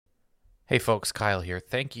Hey folks, Kyle here.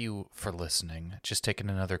 Thank you for listening. Just taking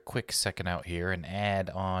another quick second out here and add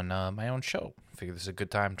on my own show. Figure this is a good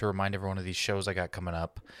time to remind everyone of these shows I got coming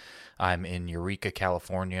up. I'm in Eureka,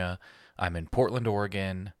 California. I'm in Portland,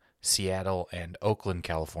 Oregon, Seattle, and Oakland,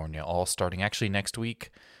 California, all starting actually next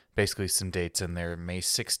week. Basically some dates in there. May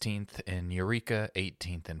 16th in Eureka,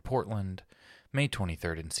 18th in Portland, May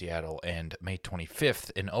 23rd in Seattle, and May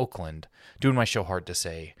 25th in Oakland. Doing my show Hard to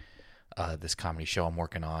Say, this comedy show I'm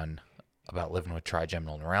working on about living with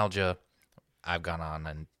trigeminal neuralgia. I've gone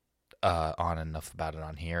on enough about it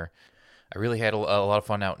on here. I really had a lot of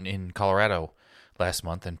fun out in Colorado last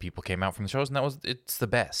month, and people came out from the shows, and it's the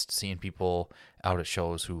best. Seeing people out at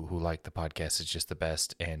shows who like the podcast is just the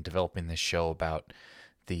best, and developing this show about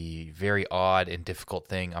the very odd and difficult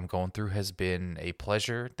thing I'm going through has been a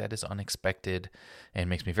pleasure that is unexpected and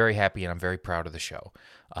makes me very happy, and I'm very proud of the show.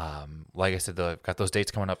 Like I said, I've got those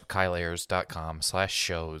dates coming up,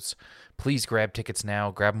 kyleayers.com/shows. Please grab tickets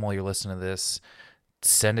now. Grab them while you're listening to this.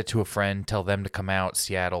 Send it to a friend. Tell them to come out.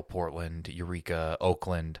 Seattle, Portland, Eureka,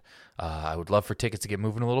 Oakland. I would love for tickets to get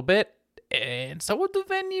moving a little bit. And so would the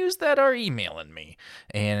venues that are emailing me.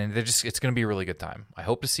 And it's going to be a really good time. I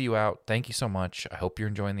hope to see you out. Thank you so much. I hope you're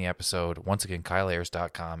enjoying the episode. Once again,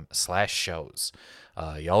 kyleayers.com/shows.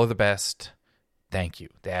 Y'all are the best. Thank you.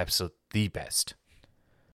 The best.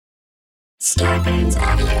 Starburns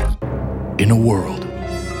Audio. In a world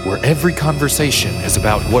where every conversation is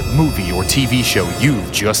about what movie or TV show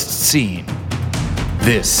you've just seen,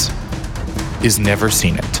 this is Never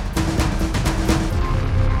Seen It.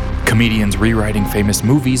 Comedians rewriting famous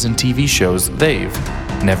movies and TV shows they've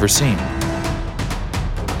never seen.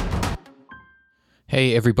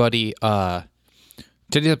 Hey everybody,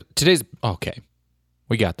 today's okay.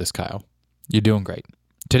 We got this, Kyle. You're doing great.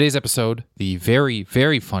 Today's episode, the very,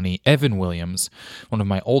 very funny Evan Williams, one of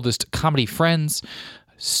my oldest comedy friends,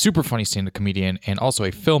 super funny stand-up comedian, and also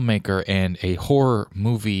a filmmaker and a horror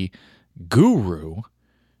movie guru,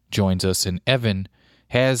 joins us. And Evan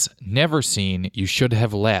has never seen You Should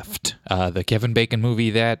Have Left, the Kevin Bacon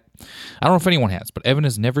movie that, I don't know if anyone has, but Evan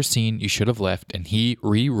has never seen You Should Have Left, and he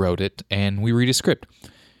rewrote it, and we read a script.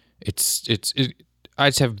 I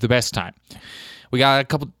just have the best time. We got a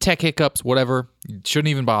couple tech hiccups, whatever. It shouldn't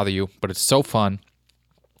even bother you, but it's so fun.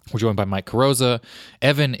 We're joined by Mike Carosa.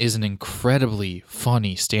 Evan is an incredibly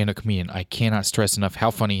funny stand-up comedian. I cannot stress enough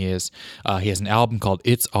how funny he is. He has an album called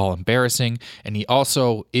It's All Embarrassing, and he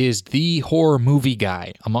also is the horror movie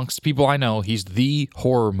guy. Amongst people I know, he's the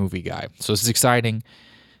horror movie guy. So this is exciting.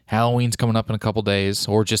 Halloween's coming up in a couple days,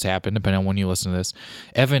 or just happened, depending on when you listen to this.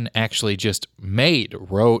 Evan actually just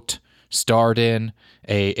wrote, starred in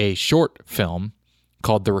a short film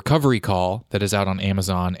called The Recovery Call that is out on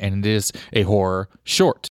Amazon, and it is a horror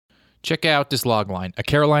short. Check out this logline. A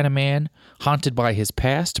Carolina man, haunted by his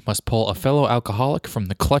past, must pull a fellow alcoholic from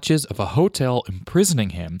the clutches of a hotel imprisoning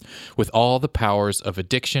him with all the powers of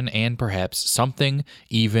addiction and perhaps something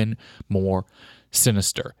even more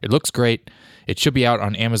sinister. It looks great. It should be out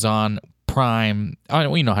on Amazon Prime.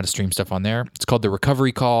 We know how to stream stuff on there. It's called The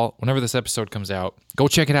Recovery Call. Whenever this episode comes out, go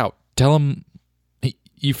check it out. Tell him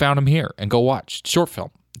you found him here and go watch. Short film.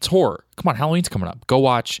 It's horror. Come on, Halloween's coming up. Go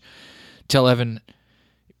watch. Tell Evan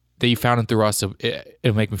that you found him through us.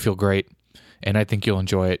 It'll make me feel great, and I think you'll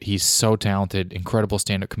enjoy it. He's so talented, incredible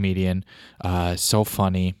stand-up comedian, so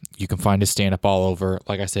funny. You can find his stand-up all over.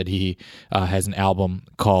 Like I said, he has an album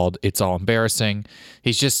called It's All Embarrassing.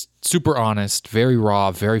 He's just super honest, very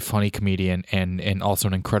raw, very funny comedian, and also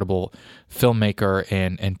an incredible filmmaker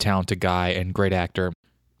and talented guy and great actor.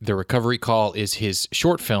 The Recovery Call is his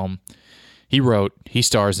short film. He wrote, he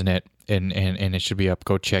stars in it, and it should be up.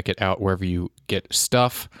 Go check it out wherever you get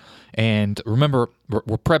stuff. And remember,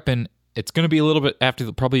 we're prepping. It's going to be a little bit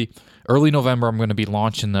after, probably early November, I'm going to be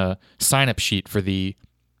launching the sign-up sheet for the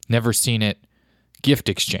Never Seen It gift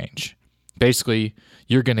exchange. Basically,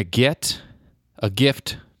 you're going to get a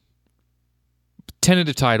gift.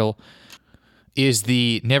 Tentative title is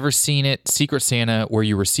the Never Seen It Secret Santa, where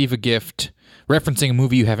you receive a gift referencing a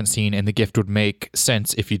movie you haven't seen, and the gift would make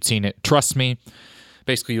sense if you'd seen it. Trust me.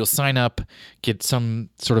 Basically, you'll sign up, get some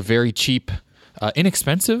sort of very cheap,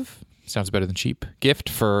 inexpensive, sounds better than cheap, gift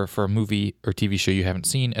for a movie or TV show you haven't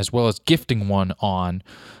seen, as well as gifting one on.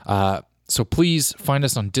 So please find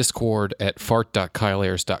us on Discord at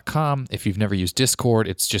fart.kyleayers.com. If you've never used Discord,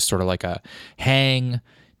 it's just sort of like a hang,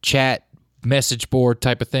 chat, message board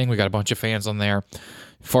type of thing. We got a bunch of fans on there.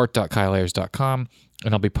 fart.kyleayers.com.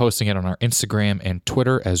 And I'll be posting it on our Instagram and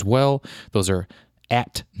Twitter as well. Those are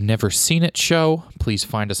at Never Seen It Show. Please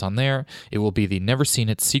find us on there. It will be the Never Seen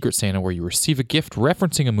It Secret Santa, where you receive a gift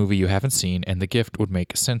referencing a movie you haven't seen, and the gift would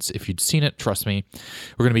make sense if you'd seen it. Trust me.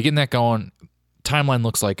 We're going to be getting that going. Timeline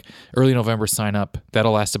looks like early November sign up.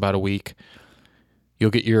 That'll last about a week. You'll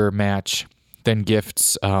get your match. Then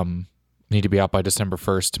gifts need to be out by December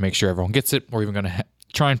 1st to make sure everyone gets it. We're even going to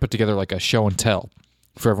try and put together like a show and tell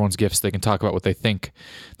for everyone's gifts. They can talk about what they think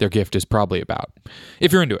their gift is probably about.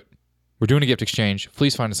 If you're into it. We're doing a gift exchange.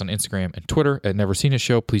 Please find us on Instagram and Twitter at Never Seen It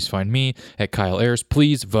Show. Please find me at Kyle Ayers.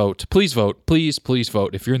 Please vote. Please vote. Please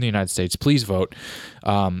vote. If you're in the United States, please vote.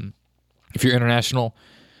 If you're international,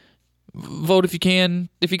 vote if you can.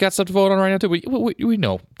 If you got stuff to vote on right now, too. We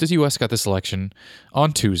know the U.S. got this election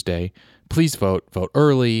on Tuesday. Please vote. Vote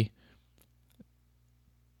early.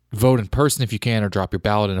 Vote in person if you can, or drop your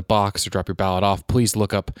ballot in a box, or drop your ballot off. Please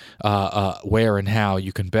look up where and how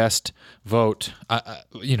you can best vote.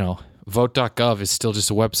 Vote.gov is still just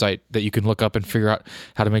a website that you can look up and figure out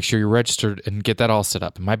how to make sure you're registered and get that all set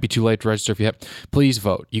up. It might be too late to register if you have. Please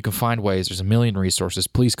vote. You can find ways. There's a million resources.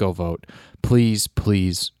 Please go vote. Please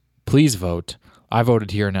vote. I voted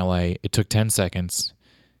here in LA. It took 10 seconds.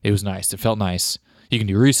 It was nice. It felt nice. You can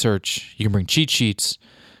do research. You can bring cheat sheets.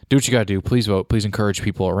 Do what you got to do. Please vote. Please encourage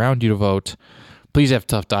people around you to vote. Please have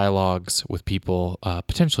tough dialogues with people,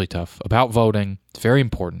 potentially tough, about voting. It's very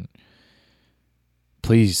important.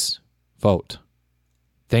 Please vote.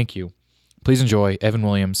 Thank you. Please enjoy. Evan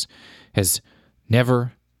Williams has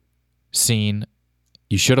never seen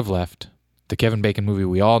You Should Have Left, the Kevin Bacon movie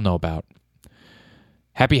we all know about.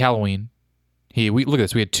 Happy Halloween. Look at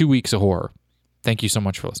this. We had 2 weeks of horror. Thank you so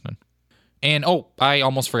much for listening. And, I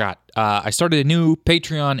almost forgot. I started a new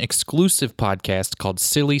Patreon exclusive podcast called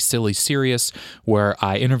Silly Silly Serious, where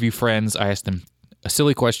I interview friends. I ask them a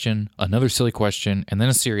silly question, another silly question, and then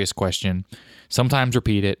a serious question. Sometimes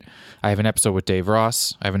repeat it. I have an episode with Dave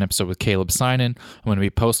Ross. I have an episode with Caleb Sinan. I'm going to be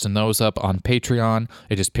posting those up on Patreon.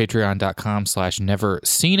 It is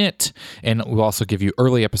patreon.com/neverseenit. And we'll also give you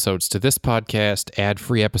early episodes to this podcast,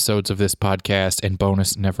 ad-free episodes of this podcast, and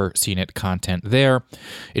bonus Never Seen It content there.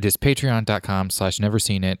 It is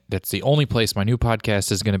patreon.com/neverseenit. That's the only place my new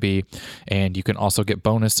podcast is going to be. And you can also get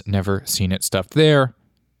bonus Never Seen It stuff there.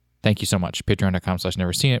 Thank you so much.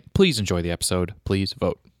 Patreon.com/neverseenit. Please enjoy the episode. Please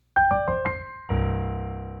vote.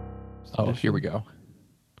 Oh, here we go.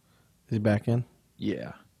 Is he back in?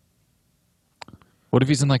 Yeah. What if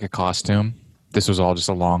he's in like a costume? This was all just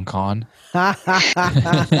a long con. How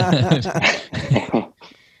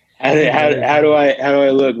do I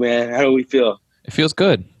look, man? How do we feel? It feels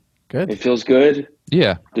good. Good. It feels good.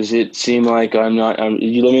 Yeah. Does it seem like I'm not?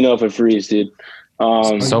 You let me know if I freeze, dude.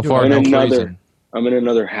 So far, no freezing. I'm in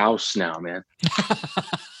another house now, man.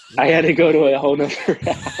 I had to go to a whole nother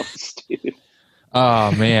house, dude.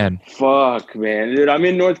 Oh man. Fuck, man, dude. I'm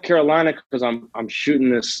in North Carolina because I'm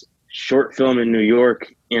shooting this short film in New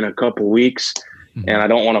York in a couple weeks, and I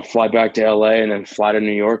don't want to fly back to LA and then fly to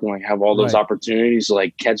New York and like have all those opportunities to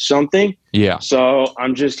like catch something. Yeah. So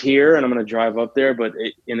I'm just here, and I'm gonna drive up there. But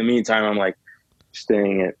in the meantime, I'm like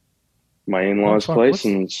staying at my in-laws' place,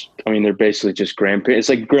 and they're basically just grandparents.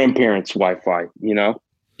 It's like grandparents' Wi-Fi, you know?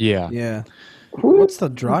 Yeah. Yeah. What's the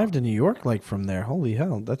drive to New York like from there? Holy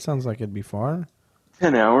hell, that sounds like it'd be far.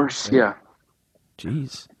 10 hours, yeah.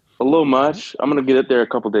 Jeez. A little much. I'm going to get it there a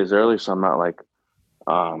couple days early, so I'm not like,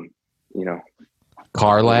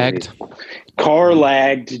 car lagged. Car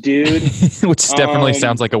lagged, dude. Which definitely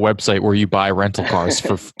sounds like a website where you buy rental cars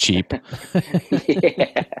for cheap.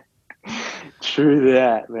 Yeah. True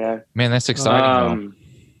that, man. Man, that's exciting.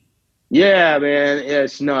 Yeah, man. Yeah,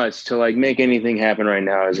 it's nuts. To like make anything happen right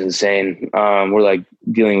now is insane. We're like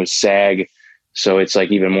dealing with SAG. So it's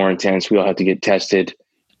like even more intense. We all have to get tested.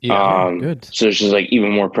 Yeah, good. So there's just like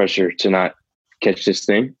even more pressure to not catch this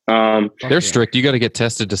thing. They're strict. You got to get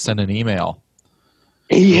tested to send an email.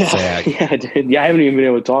 Yeah, yeah, dude. Yeah. I haven't even been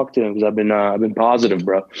able to talk to him because I've been positive,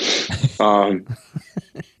 bro.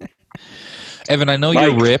 Evan, I know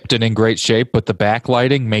you're ripped and in great shape, but the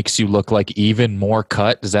backlighting makes you look like even more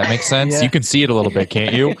cut. Does that make sense? Yeah. You can see it a little bit,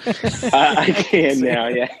 can't you? I can now,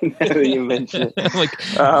 yeah. Now that you mention it. Like,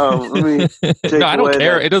 let me take no, I don't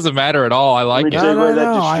care. It it doesn't matter at all. I like it.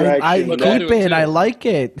 No. I distraction. keep it. I like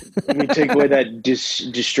it. Let me take away that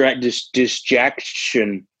distraction.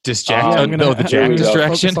 Distraction. The Jack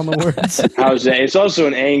distraction. On the words. How's that? It's also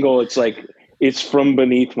an angle. It's like it's from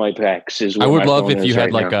beneath my pecs. Is what I would my love phone if you is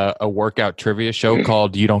had right like now. a workout trivia show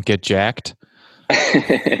called "You Don't Get Jacked."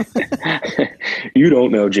 You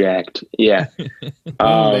don't know jacked. Yeah.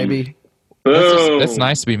 Baby. Boom. That's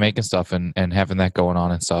nice to be making stuff and having that going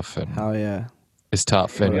on and stuff. And Hell yeah. it's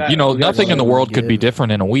tough. And We got nothing in the world could be give.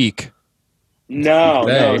 different in a week. No,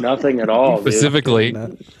 Hey. nothing at all. Dude. Specifically,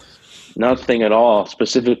 Nothing at all.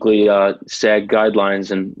 Specifically, SAG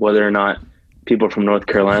guidelines and whether or not people from North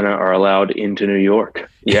Carolina are allowed into New York.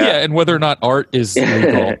 yeah, and whether or not art is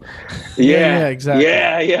legal. Yeah, exactly.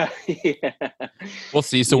 Yeah. We'll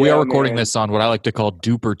see. So we Yeah, are recording man. this on what I like to call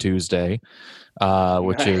Duper Tuesday,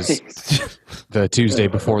 which is the Tuesday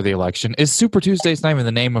before the election. Is Super Tuesday? It's not even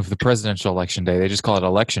the name of the presidential election day. They just call it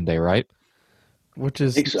Election Day, right? Which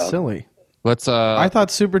is think so. silly. Let's. I thought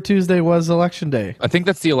Super Tuesday was Election Day. I think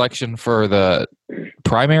that's the election for the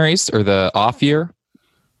primaries or the off year.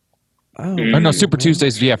 Oh, Or no, Super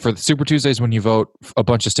Tuesdays. Yeah, for the Super Tuesdays when you vote, a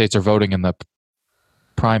bunch of states are voting in the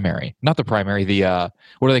primary, not the primary. The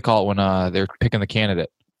what do they call it when they're picking the candidate?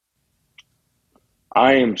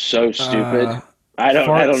 I am so stupid. I don't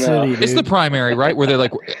Fart know. City, It's the dude. primary, right? Where they're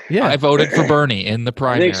like, Yeah. I voted for Bernie in the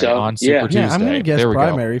primary so. on Super Yeah. Tuesday. Yeah, I'm gonna guess there we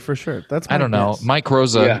primary for sure. That's my I don't know. guess. Mike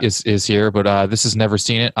Rosa Yeah. is here, but this has Never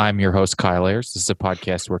Seen It. I'm your host, Kyle Ayers. This is a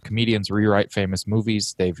podcast where comedians rewrite famous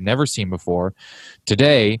movies they've never seen before.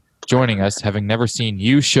 Today, joining us, having never seen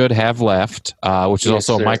You Should Have Left, which is Yes,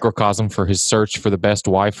 also sir. a microcosm for his search for the best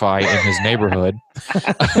Wi-Fi in his neighborhood,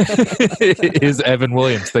 is Evan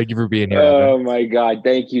Williams. Thank you for being here, Oh Evan. my God.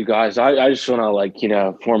 Thank you guys. I just want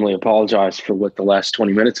to formally apologize for what the last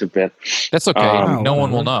 20 minutes have been. That's okay. Oh, No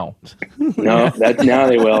one will whatever. know. No, now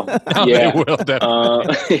they will. Now Yeah. they will,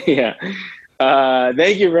 definitely. Yeah.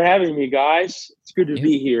 Thank you for having me, guys. It's good to Yeah.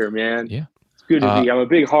 be here, man. Yeah. It's good to be. I'm a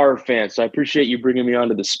big horror fan, so I appreciate you bringing me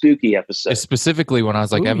onto the spooky episode. Specifically, when I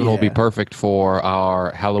was like, Ooh, Evan will be yeah. perfect for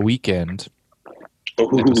our Halloween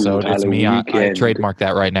Ooh, episode. It's me. I Halloween. trademark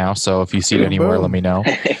that right now. So if you see it Boom, anywhere, boom. let me know.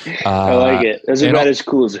 I like it. That's and about I'll- as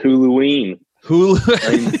cool as Halloween.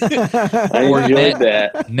 Hulu, I Or enjoyed net-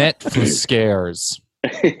 that. Netflix scares.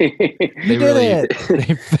 They You did really it.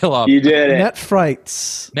 they fill up. You did it. Net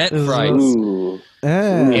frights. Net is frights. what- Ooh.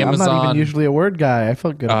 I'm not Amazon, even usually a word guy. I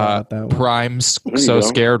felt good about that one. Prime's There you so go.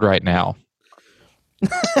 scared right now.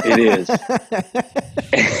 It is.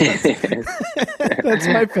 That's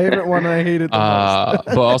my favorite one. I hate it the most.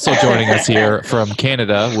 But also joining us here from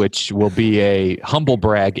Canada, which will be a humble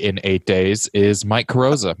brag in 8 days, is Mike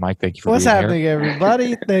Carosa. Mike, thank you for What's being happening, here.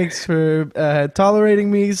 everybody? Thanks for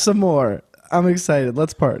tolerating me some more. I'm excited.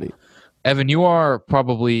 Let's party. Evan, you are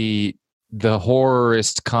probably the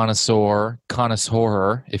horrorist connoisseur,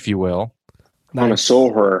 if you will. On a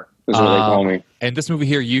soul horror is what they call me. And this movie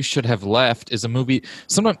here, You Should Have Left, is a movie.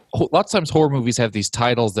 Lots of times horror movies have these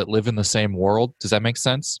titles that live in the same world. Does that make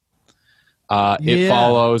sense? It Yeah.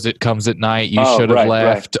 Follows, It Comes at Night, You Oh, Should Have right,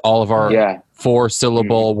 Left. All of our Yeah.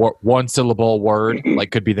 4-syllable, 1-syllable word,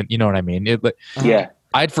 like could be the, you know what I mean? Yeah.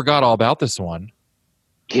 I'd forgot all about this one.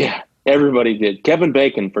 Yeah. Everybody did. Kevin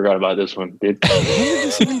Bacon forgot about this one, dude. When did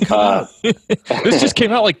this even come out? This just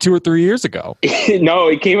came out like 2 or 3 years ago. No,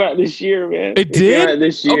 it came out this year, man. It came did? out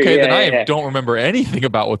this year. Okay, yeah, then I yeah. don't remember anything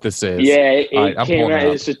about what this is. Yeah, it All right, I'm came pulling out. it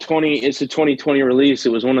up. It's a 2020 release.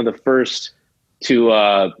 It was one of the first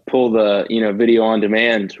to pull the video on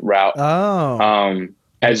demand route. Oh.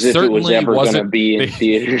 As It if it was certainly ever going to wasn't be in the-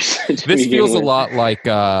 theaters. to This begin feels a with. lot like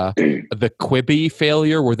the Quibi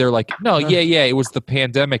failure, where they're like, "No, yeah, it was the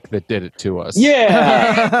pandemic that did it to us."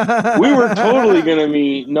 Yeah, we were totally going to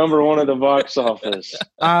be number one at the box office.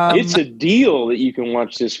 It's a deal that you can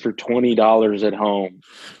watch this for $20 at home.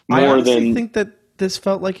 I More honestly than think that this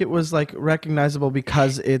felt like it was like recognizable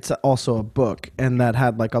because it's also a book and that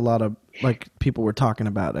had like a lot of like people were talking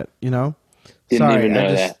about it, you know? didn't even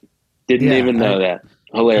know that. Didn't even know that.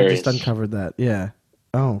 Hilarious. I just uncovered that. Yeah.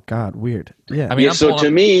 Oh God, weird. Yeah. I mean, Yeah, I'm so pulling to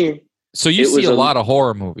up- me, so you it see was a a- lot of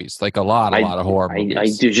horror movies, like a lot of horror movies. I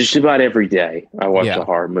do just about every day. I watch Yeah. a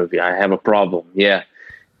horror movie. I have a problem. Yeah.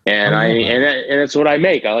 And and that's what I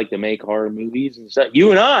make. I like to make horror movies and stuff.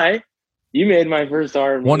 You made my first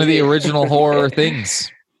horror movie. One of the original horror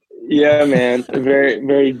things. Yeah, man. A very,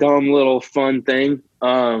 very dumb little fun thing.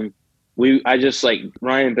 I just like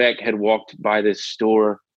Ryan Beck had walked by this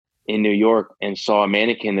store in New York and saw a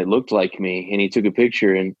mannequin that looked like me, and he took a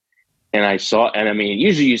picture and I saw, and I mean,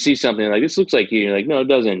 usually you see something like this looks like you, and you're like, no, it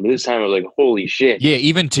doesn't. But this time I was like, holy shit. Yeah,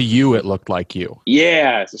 even to you, it looked like you.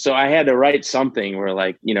 Yeah. So I had to write something where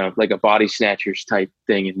like a body snatchers type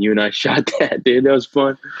thing. And you and I shot that, dude. That was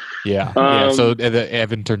fun. Yeah. Um, So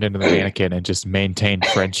Evan turned into the mannequin and just maintained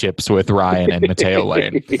friendships with Ryan and Mateo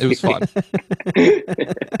Lane. It was fun.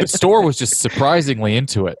 The store was just surprisingly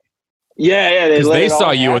into it. Yeah. Because let they it all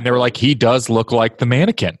saw you and happen. they were like, he does look like the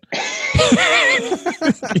mannequin.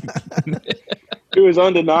 It was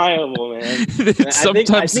undeniable, man. I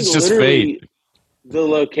Sometimes think it's just literally fate. the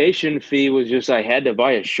location fee was just I had to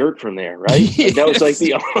buy a shirt from there, right? Like, that was like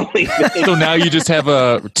the only thing. So now you just have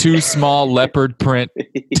a too small leopard print. Did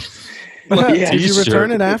you T-shirt.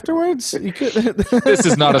 return it afterwards? You could. This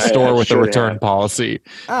is not a store I with a should return have. policy.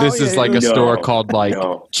 Oh, This is yeah, like a no, store called like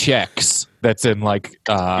no. Checks. That's in like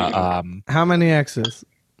How many X's?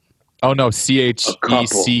 oh no, couple.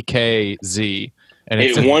 CHECKZ. And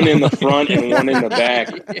it's One in the front and one in the back,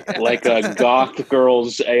 like a goth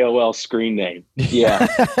girl's AOL screen name. Yeah.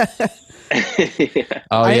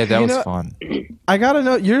 Oh yeah, that you was know- fun. I gotta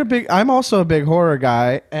know. I'm also a big horror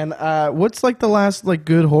guy. And what's like the last like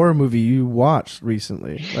good horror movie you watched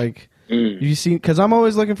recently? Like you seen? Because I'm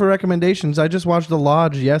always looking for recommendations. I just watched The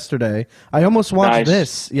Lodge yesterday. I almost watched Nice.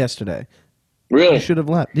 this yesterday. Really? You should have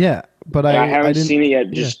left. Yeah, but I haven't didn't, seen it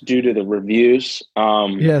yet just due to the reviews.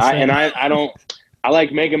 Yeah, same. I don't. I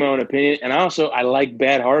like making my own opinion, and I like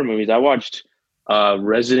bad horror movies. I watched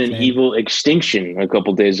Resident Same. Evil Extinction a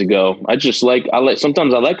couple days ago.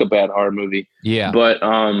 Sometimes I like a bad horror movie, Yeah. but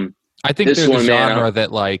I think this there's a one, man, genre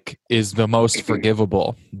that like is the most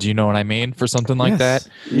forgivable. Do you know what I mean? For something like Yes. that.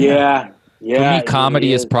 yeah. For me, it comedy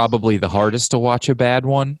really is probably the hardest to watch a bad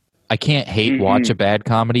one. I can't hate watch a bad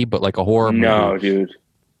comedy, but like a horror No, movie. dude.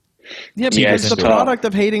 Yeah, Yeah, because it's the tough. product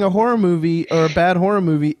of hating a horror movie or a bad horror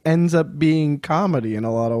movie ends up being comedy in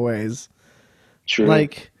a lot of ways. True.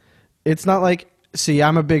 Like, it's not like, see,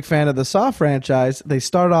 I'm a big fan of the Saw franchise. They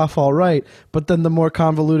start off all right, but then the more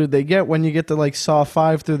convoluted they get, when you get to like Saw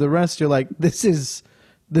 5 through the rest, you're like, this is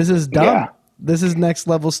dumb. Yeah. This is next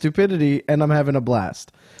level stupidity, and I'm having a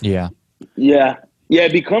blast. Yeah. Yeah,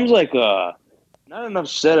 it becomes like not enough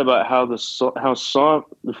said about how the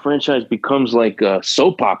franchise becomes like a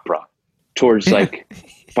soap opera towards like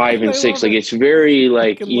 5 I and 6. love Like it. it's very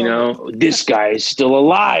like fucking love this guy is still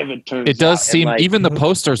alive. It turns It does out. seem, And, like, even the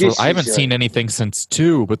posters, this I haven't is, seen anything since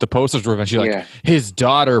 2, but the posters were eventually like, Yeah. his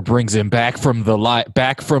daughter brings him back from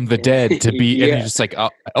the dead to be, and Yeah. you're just like, oh,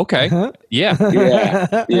 okay. Huh?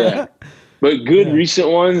 Yeah. yeah. But good recent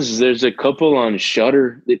ones. There's a couple on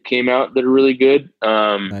Shudder that came out that are really good.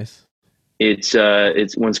 Nice.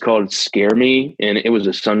 It's one's called Scare Me, and it was a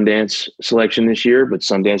Sundance selection this year, but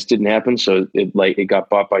Sundance didn't happen, so it got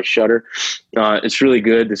bought by Shudder. It's really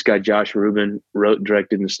good. This guy Josh Rubin wrote,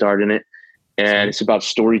 directed, and starred in it, and it's about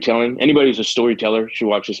storytelling. Anybody who's a storyteller should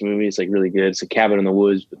watch this movie. It's like really good. It's a cabin in the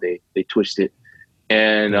woods, but they twist it,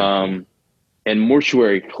 and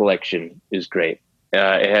Mortuary Collection is great.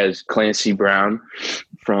 It has Clancy Brown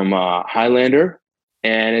from Highlander,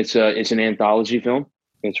 and it's an anthology film.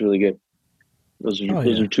 It's really good. Those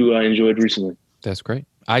are two I enjoyed recently. That's great.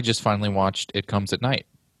 I just finally watched It Comes at Night.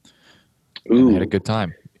 Ooh, I had a good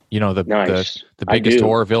time. You know, the nice. the I biggest do.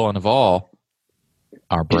 horror villain of all,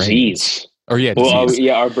 our brains. Disease. Or yeah, Well, disease.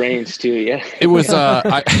 yeah, our brains too. Yeah. It was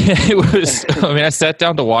I sat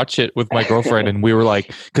down to watch it with my girlfriend, and we were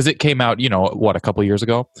like, because it came out, a couple years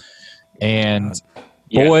ago, and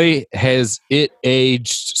Yeah. boy, has it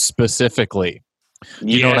aged specifically.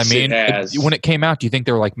 You know what I mean? It has. When it came out, do you think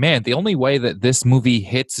they were like, man, the only way that this movie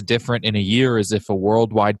hits different in a year is if a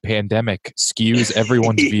worldwide pandemic skews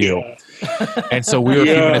everyone's view? And so we were a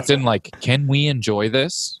few minutes in, like, can we enjoy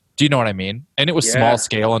this? Do you know what I mean? And it was Yeah. small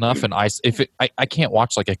scale enough, and I can't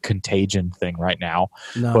watch like a Contagion thing right now,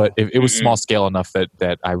 No. but it was Mm-mm. small scale enough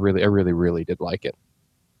that I really did like it.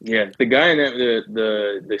 Yeah, the guy in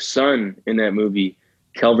that the son in that movie,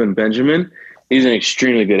 Kelvin Benjamin, he's an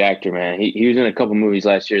extremely good actor, man. He was in a couple movies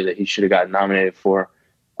last year that he should have gotten nominated for.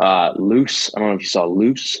 Loose, I don't know if you saw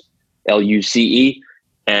Loose, Luce,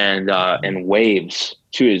 and Waves.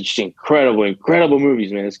 Two is just incredible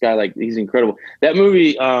movies, man. This guy, he's incredible. That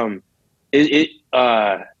movie, It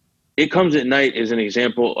Comes at Night is an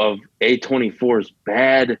example of A24's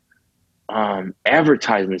bad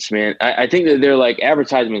advertisements, man. I think that their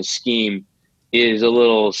advertisement scheme is a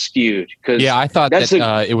little skewed. Cause Yeah, I thought that's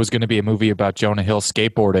that it was going to be a movie about Jonah Hill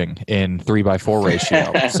skateboarding in 3:4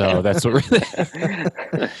 ratio. So that's what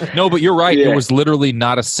really. No, but you're right. Yeah. It was literally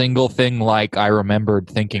not a single thing like I remembered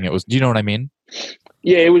thinking it was. Do you know what I mean?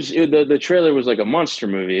 Yeah, it was the trailer was like a monster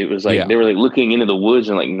movie. It was like Yeah. they were looking into the woods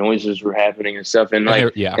and noises were happening and stuff. And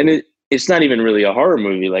Yeah. and it's not even really a horror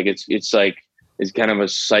movie. It's kind of a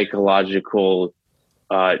psychological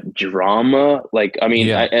drama.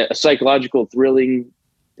 A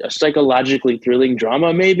psychologically thrilling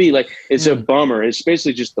drama, maybe. It's a bummer. It's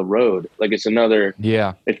basically just the road. It's another.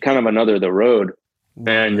 Yeah. It's kind of another The Road,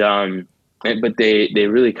 but they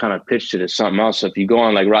really kind of pitched it as something else. So if you go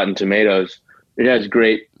on Rotten Tomatoes, it has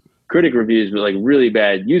great critic reviews, but really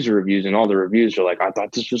bad user reviews, and all the reviews are I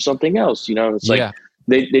thought this was something else. It's Yeah.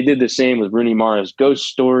 they did the same with Rooney Mara's Ghost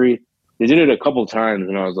Story, They did it a couple times,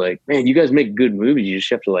 and I was like, man, you guys make good movies. You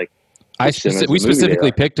just have to like. We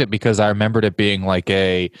specifically picked it because I remembered it being like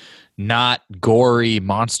a not gory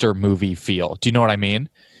monster movie feel. Do you know what I mean?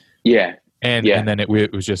 Yeah. And then it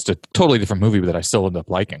was just a totally different movie that I still ended up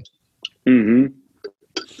liking. Mm-hmm.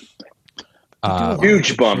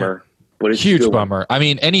 Huge bummer. But it's huge bummer. I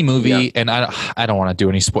mean, any movie, and I don't want to do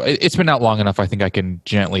any spoil. It's been out long enough. I think I can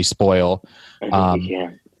gently spoil. I think you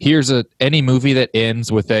can. Here's any movie that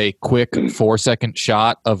ends with a quick 4-second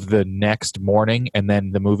shot of the next morning and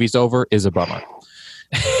then the movie's over is a bummer.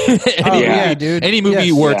 Dude. Any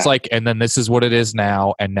movie where it's like, and then this is what it is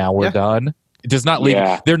now, and now we're done. It does not leave.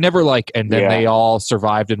 They're never like, and then they all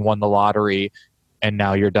survived and won the lottery, and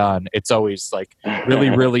now you're done. It's always like really,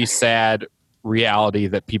 really sad reality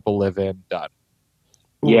that people live in. Done.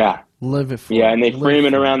 Yeah. Live it for and they frame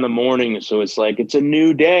it around the morning, so it's like it's a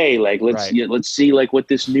new day. Like let's see like what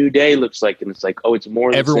this new day looks like, and it's like, oh, it's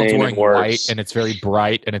more. Everyone's wearing white, and it's very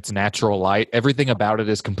bright, and it's natural light. Everything about it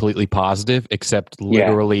is completely positive, except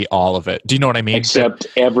literally all of it. Do you know what I mean? Except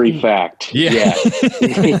every fact. Yeah.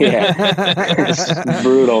 It's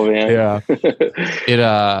brutal, man. Yeah.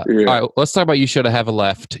 All right, let's talk about You Shoulda Have a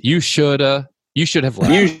Left. You should have left. You should have a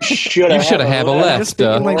left. Just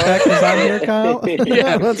speaking like that because I'm here, Kyle.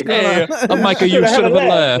 What's going on? Micah, you should have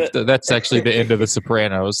left. That's actually the end of The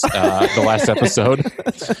Sopranos, the last episode.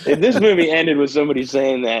 If this movie ended with somebody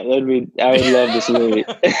saying that, I would love this movie.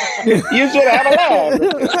 You should have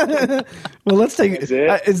left. Well, let's take it.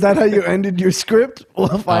 Is that how you ended your script?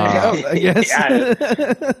 We'll find out, I guess.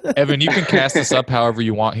 Evan, you can cast this up however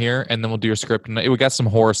you want here, and then we'll do your script. And we got some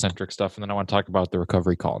horror-centric stuff, and then I want to talk about the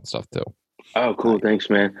recovery call and stuff, too. Oh, cool. Thanks,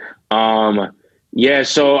 man.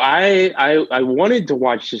 So I wanted to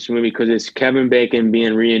watch this movie because it's Kevin Bacon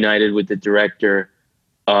being reunited with the director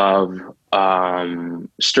of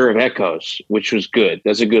Stir of Echoes, which was good.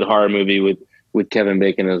 That's a good horror movie with Kevin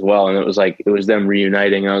Bacon as well. And it was them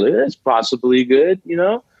reuniting. And I was like, that's possibly good, you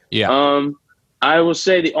know? Yeah. I will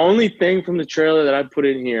say the only thing from the trailer that I put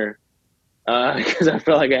in here, because I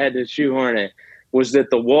felt like I had to shoehorn it, was that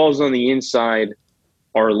the walls on the inside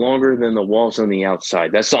are longer than the walls on the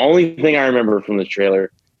outside. That's the only thing I remember from the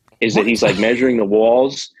trailer is that he's like measuring the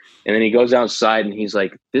walls, and then he goes outside and he's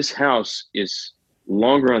like, this house is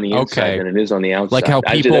longer on the inside than it is on the outside. Like how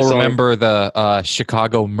people remember the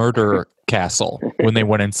Chicago murder castle when they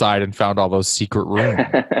went inside and found all those secret rooms.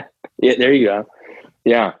 Yeah, there you go.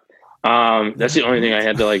 Yeah. That's the only thing I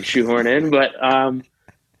had to like shoehorn in. But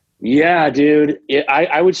yeah, dude,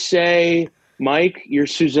 I would say, Mike, you're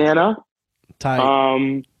Susanna.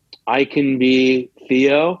 Tight. I can be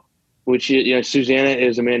Theo, which is, Susanna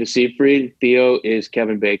is Amanda Seyfried. Theo is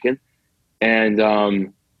Kevin Bacon. And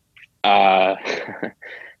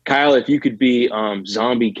Kyle, if you could be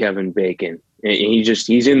zombie Kevin Bacon, and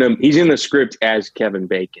he's in the script as Kevin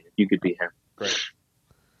Bacon. If you could be him. Great.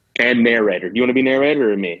 And narrator. Do you want to be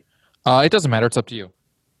narrator or me? It doesn't matter. It's up to you.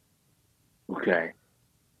 Okay.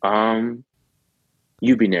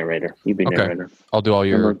 You be narrator. Narrator. I'll do all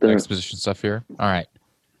your exposition stuff here. All right.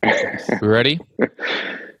 We ready?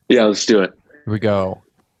 Yeah, let's do it. Here we go.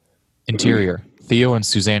 Interior. Theo and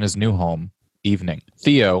Susanna's new home. Evening.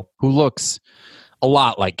 Theo, who looks a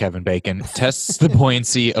lot like Kevin Bacon, tests the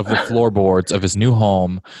buoyancy of the floorboards of his new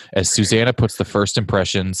home as Susanna puts the first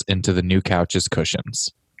impressions into the new couch's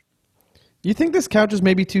cushions. You think this couch is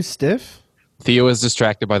maybe too stiff? Theo is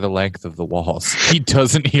distracted by the length of the walls. He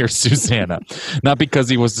doesn't hear Susanna. Not because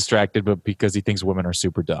he was distracted, but because he thinks women are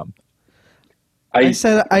super dumb. I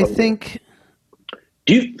think...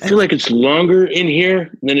 Do you feel like it's longer in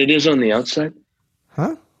here than it is on the outside?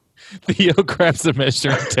 Huh? Theo grabs the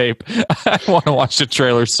measuring tape. I want to watch the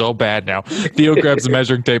trailer so bad now. Theo grabs the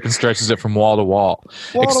measuring tape and stretches it from wall to wall.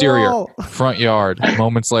 Exterior, front yard.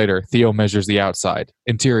 Moments later, Theo measures the outside.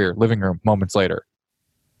 Interior, living room. Moments later.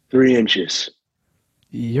 3 inches.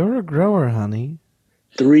 You're a grower, honey.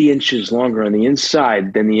 3 inches longer on the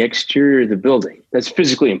inside than the exterior of the building. That's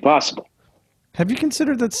physically impossible. Have you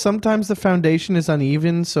considered that sometimes the foundation is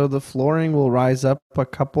uneven, so the flooring will rise up a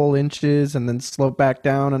couple inches and then slope back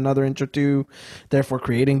down another inch or two, therefore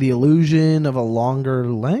creating the illusion of a longer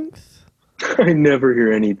length? I never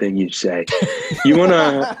hear anything you say. You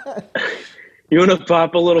wanna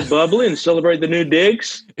pop a little bubbly and celebrate the new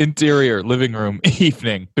digs? Interior, living room,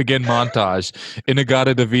 evening, begin montage.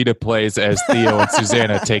 Inagata Davida plays as Theo and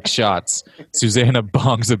Susanna take shots. Susanna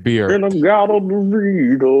bongs a beer. Inagata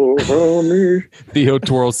Davida, honey. Theo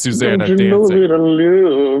twirls Susanna dancing. That I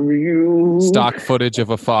love you. Stock footage of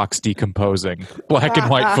a fox decomposing. Black and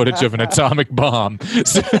white footage of an atomic bomb.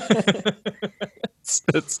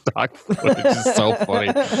 Stock footage is so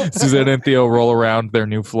funny. Susanna and Theo roll around their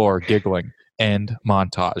new floor, giggling. End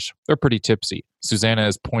montage. They're pretty tipsy. Susanna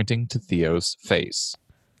is pointing to Theo's face.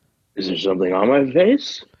 Is there something on my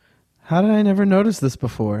face? How did I never notice this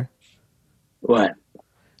before? What?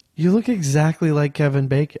 You look exactly like Kevin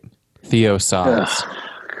Bacon. Theo sighs.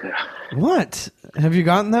 What? Have you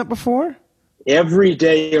gotten that before? Every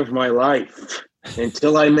day of my life.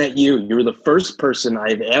 Until I met you. You were the first person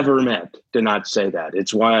I've ever met to not say that.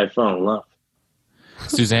 It's why I fell in love.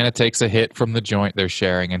 Susanna takes a hit from the joint they're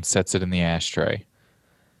sharing and sets it in the ashtray.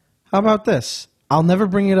 How about this? I'll never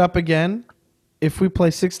bring it up again if we play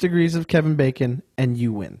 6 Degrees of Kevin Bacon and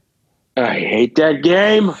you win. I hate that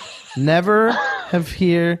game. Never have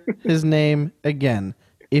hear his name again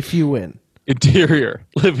if you win. Interior,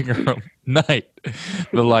 living room, night.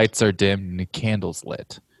 The lights are dimmed and the candles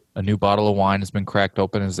lit. A new bottle of wine has been cracked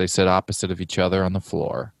open as they sit opposite of each other on the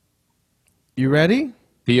floor. You ready?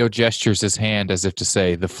 Theo gestures his hand as if to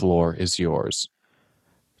say, the floor is yours.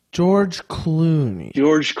 George Clooney.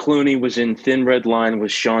 George Clooney was in Thin Red Line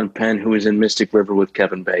with Sean Penn, who was in Mystic River with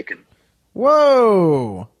Kevin Bacon.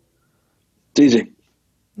 Whoa! It's easy.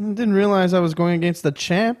 I didn't realize I was going against the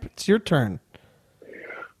champ. It's your turn.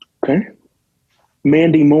 Okay.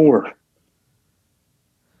 Mandy Moore.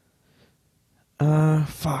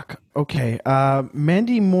 Fuck. Okay.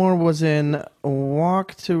 Mandy Moore was in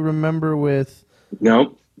Walk to Remember with...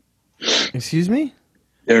 Nope. Excuse me?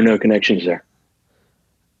 There are no connections there.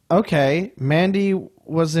 Okay. Mandy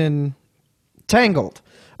was in Tangled.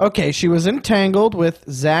 Okay, she was in Tangled with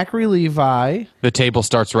Zachary Levi. The table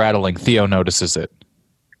starts rattling. Theo notices it.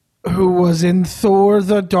 Who was in Thor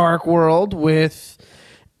the Dark World with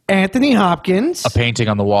Anthony Hopkins. A painting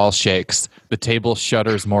on the wall shakes. The table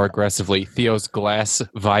shudders more aggressively. Theo's glass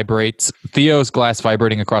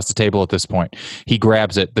vibrating across the table at this point. He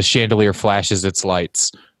grabs it. The chandelier flashes its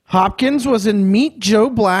lights. Hopkins was in Meet Joe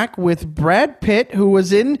Black with Brad Pitt, who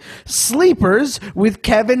was in Sleepers with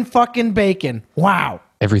Kevin fucking Bacon. Wow.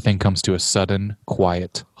 Everything comes to a sudden,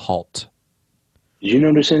 quiet halt. Did you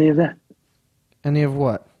notice any of that? Any of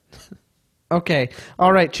what? Okay.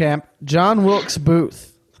 All right, champ. John Wilkes Booth.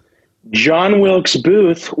 John Wilkes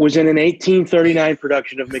Booth was in an 1839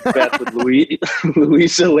 production of Macbeth with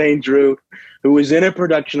Louisa Lane Drew, who was in a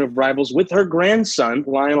production of Rivals with her grandson,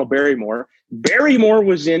 Lionel Barrymore. Barrymore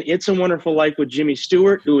was in It's a Wonderful Life with Jimmy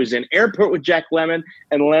Stewart, who was in Airport with Jack Lemmon,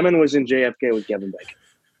 and Lemmon was in JFK with Kevin Bacon.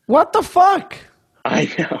 What the fuck?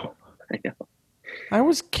 I know. I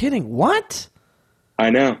was kidding. What? I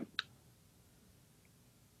know.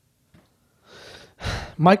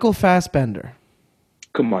 Michael Fassbender.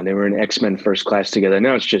 Come on, they were in X-Men First Class together.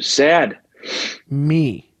 Now it's just sad.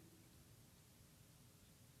 Me.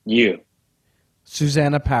 You.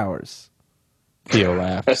 Susanna Powers. Theo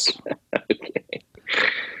laughs. Okay.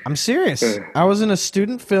 I'm serious. I was in a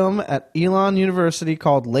student film at Elon University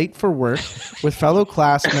called Late for Work with fellow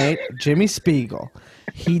classmate Jimmy Spiegel.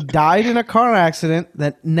 He died in a car accident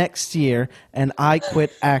that next year, and I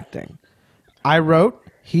quit acting. I wrote,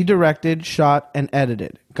 he directed, shot, and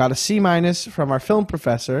edited. Got a C- from our film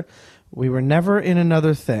professor. We were never in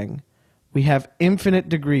another thing. We have infinite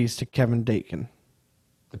degrees to Kevin Bacon.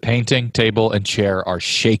 The painting, table, and chair are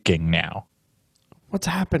shaking now. What's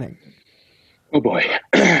happening? Oh, boy.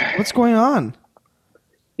 What's going on?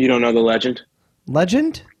 You don't know the legend?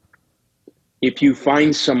 Legend? If you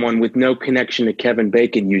find someone with no connection to Kevin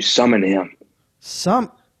Bacon, you summon him.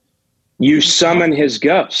 You summon his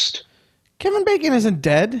ghost. Kevin Bacon isn't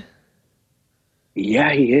dead.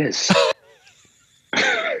 Yeah, he is.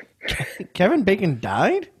 Kevin Bacon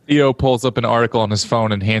died? Theo pulls up an article on his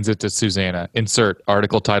phone and hands it to Susanna. Insert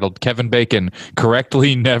article titled, Kevin Bacon,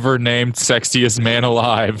 correctly never named sexiest man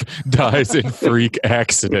alive, dies in freak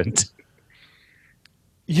accident.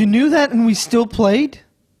 You knew that and we still played?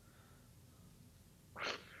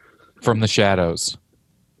 From the shadows.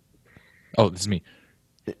 Oh, this is me.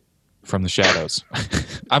 From the shadows.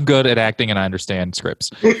 I'm good at acting and I understand scripts.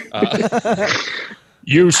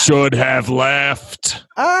 You should have left.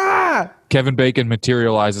 Ah! Kevin Bacon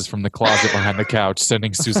materializes from the closet behind the couch,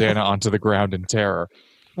 sending Susanna onto the ground in terror.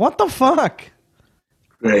 What the fuck?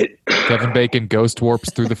 Right. Kevin Bacon ghost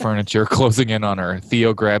warps through the furniture, closing in on her.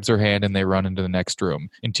 Theo grabs her hand and they run into the next room.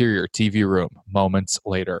 Interior TV room. Moments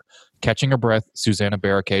later. Catching her breath, Susanna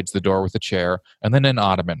barricades the door with a chair and then an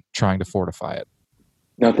ottoman, trying to fortify it.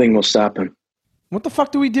 Nothing will stop him. What the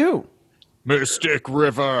fuck do we do? Mystic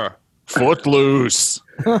River. Footloose.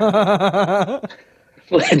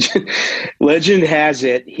 Legend has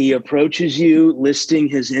it he approaches you listing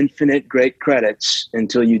his infinite great credits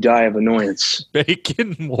until you die of annoyance.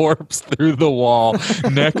 Bacon warps through the wall,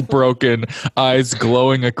 neck broken, eyes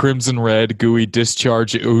glowing a crimson red, gooey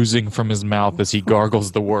discharge oozing from his mouth as he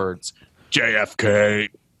gargles the words. JFK,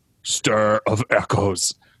 stir of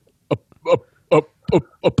echoes,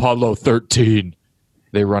 Apollo 13.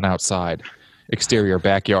 They run outside. Exterior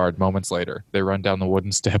backyard. Moments later, they run down the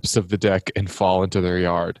wooden steps of the deck and fall into their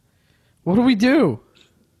yard. What do we do?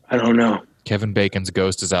 I don't know. Kevin Bacon's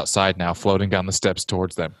ghost is outside now, floating down the steps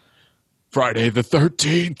towards them. Friday the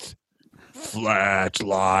 13th.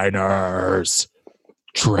 Flatliners.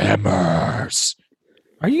 Tremors.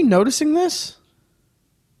 Are you noticing this?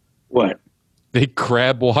 What? They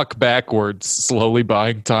crab walk backwards, slowly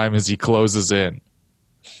buying time as he closes in.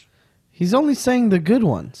 He's only saying the good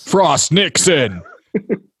ones. Frost Nixon.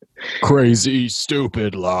 Crazy,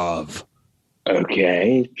 stupid love.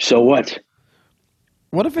 Okay, so what?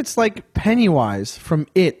 What if it's like Pennywise from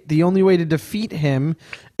It? The only way to defeat him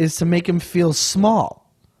is to make him feel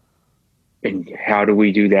small. And how do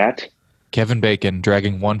we do that? Kevin Bacon,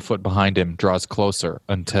 dragging 1 foot behind him, draws closer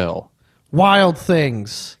until... Wild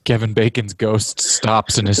Things. Kevin Bacon's ghost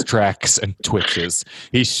stops in his tracks and twitches.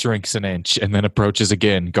 He shrinks an inch and then approaches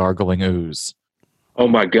again, gargling ooze. Oh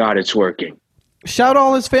my God, it's working. Shout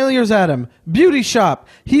all his failures at him. Beauty shop.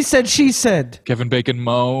 He said, she said. Kevin Bacon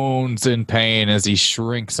moans in pain as he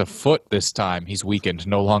shrinks a foot this time. He's weakened,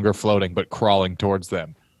 no longer floating, but crawling towards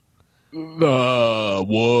them. The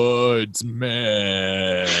Woodsman.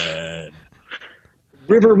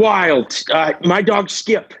 River Wild. My dog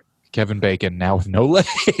Skip. Kevin Bacon, now with no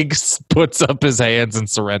legs, puts up his hands in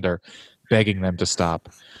surrender, begging them to stop.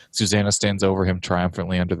 Susanna stands over him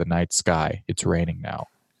triumphantly under the night sky. It's raining now.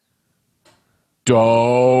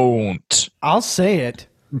 Don't. I'll say it.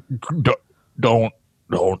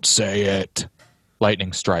 Don't say it.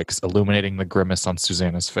 Lightning strikes, illuminating the grimace on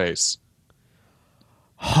Susanna's face.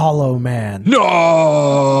 Hollow Man. No!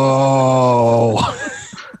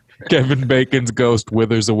 Kevin Bacon's ghost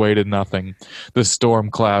withers away to nothing. The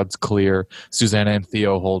storm clouds clear. Susanna and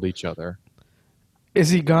Theo hold each other. Is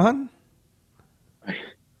he gone? I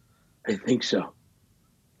think so.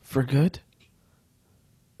 For good?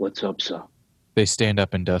 Let's hope so. They stand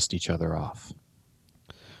up and dust each other off.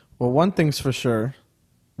 Well, one thing's for sure.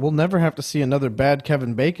 We'll never have to see another bad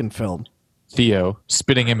Kevin Bacon film. Theo,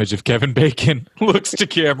 spitting image of Kevin Bacon, looks to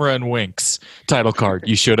camera and winks. Title card,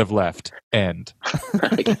 you should have left. End.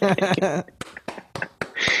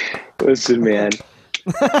 Listen, man.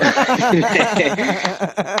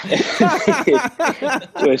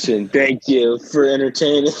 Listen, thank you for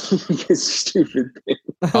entertaining this stupid thing.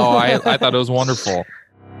 Oh, I thought it was wonderful.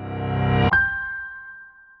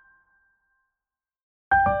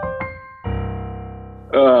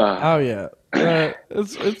 Oh, yeah.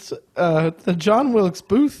 It's the John Wilkes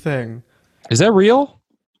Booth thing. Is that real?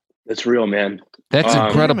 That's real, man. That's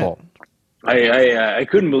incredible. I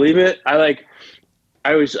couldn't believe it. I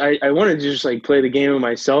wanted to just like play the game of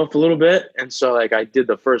myself a little bit, and so like I did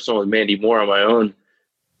the first one with Mandy Moore on my own,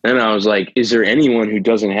 and I was like, is there anyone who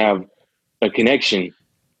doesn't have a connection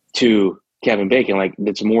to Kevin Bacon, like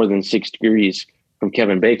that's more than 6 degrees from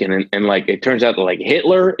Kevin Bacon? And like it turns out that like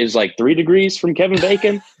Hitler is like 3 degrees from Kevin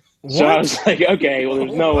Bacon. So I was like, okay, well,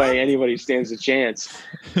 there's no way anybody stands a chance.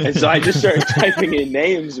 And so I just started typing in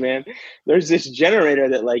names, man. There's this generator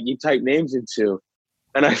that like you type names into,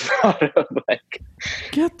 and I thought of like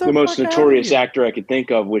the most notorious actor I could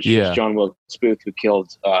think of, which is John Wilkes Booth, who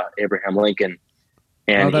killed Abraham Lincoln.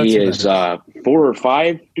 And he is 4 or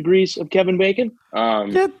 5 degrees of Kevin Bacon.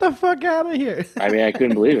 Get the fuck out of here! I mean, I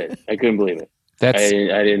couldn't believe it. I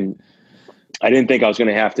didn't think I was going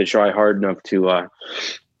to have to try hard enough to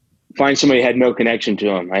find somebody who had no connection to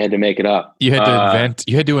him. I had to make it up. You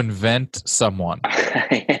had to invent someone.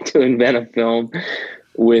 I had to invent a film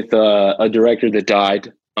with a director that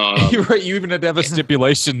died. You're right. You even had to have a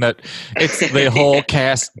stipulation that it's the whole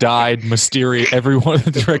cast died mysterious. Everyone,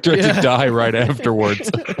 the director had to die right afterwards.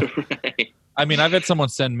 Right. I mean, I've had someone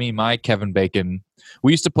send me my Kevin Bacon.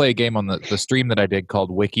 We used to play a game on the stream that I did called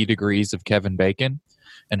Wiki Degrees of Kevin Bacon.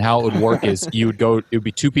 And how it would work is it would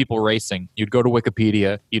be 2 people racing. You'd go to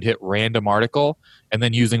Wikipedia, you'd hit random article, and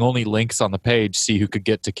then using only links on the page, see who could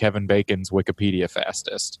get to Kevin Bacon's Wikipedia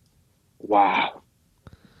fastest. Wow.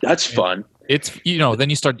 That's fun. It's, then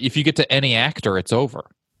you start, if you get to any actor, it's over.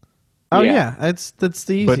 Oh yeah, that's the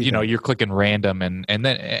easy. But you're clicking random, and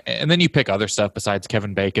then you pick other stuff besides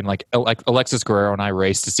Kevin Bacon. Like Alexis Guerrero and I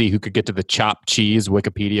raced to see who could get to the chopped cheese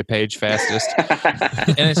Wikipedia page fastest,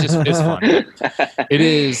 and it's fun. It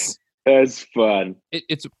is That's fun.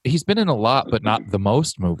 He's been in a lot, but not the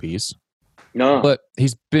most movies. No, But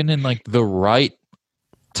he's been in like the right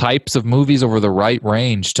types of movies over the right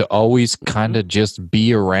range to always kind of just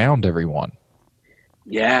be around everyone.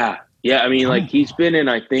 yeah. I mean, like he's been in,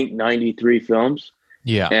 I think, 93 films.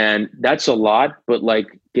 Yeah. And that's a lot, but like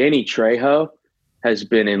Danny Trejo has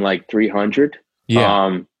been in like 300. Yeah.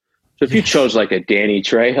 So if you chose like a Danny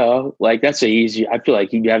Trejo, like that's I feel like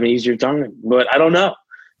he'd have an easier time, but I don't know.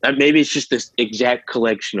 Maybe it's just this exact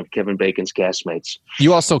collection of Kevin Bacon's castmates.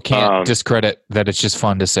 You also can't discredit that it's just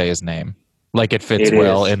fun to say his name. Like it fits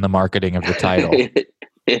well in the marketing of the title. It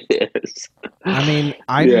is. I mean,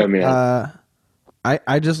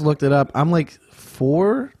 I just looked it up. I'm like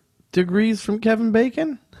 4 degrees from Kevin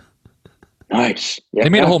Bacon. Nice. Yeah. They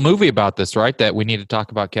made a whole movie about this, right? That we need to talk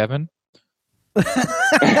about Kevin.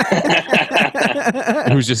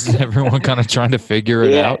 Who's just everyone kind of trying to figure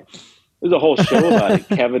it out. There's a whole show about it.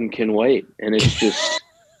 Kevin Can Wait, and it's just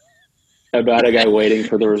about a guy waiting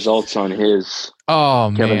for the results on his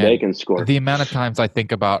Kevin Bacon score. The amount of times I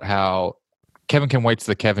think about how Kevin Can Wait's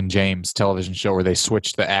the Kevin James television show where they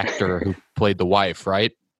switched the actor who played the wife,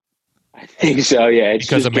 right? I think so, yeah. It's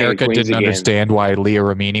because America didn't understand why Leah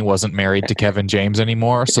Remini wasn't married to Kevin James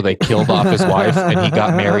anymore, so they killed off his wife, and he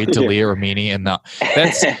got married to Leah Remini. And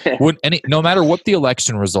that's no matter what the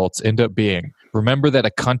election results end up being, remember that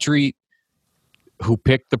a country who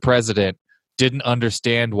picked the president didn't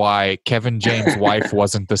understand why Kevin James' wife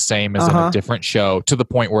wasn't the same as in a different show, to the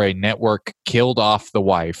point where a network killed off the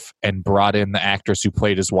wife and brought in the actress who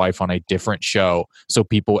played his wife on a different show. So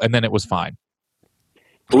and then it was fine.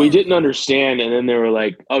 We didn't understand, and then they were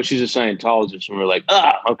like, "Oh, she's a Scientologist," and we were like,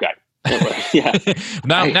 okay, yeah."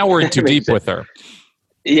 now we're in too deep with her.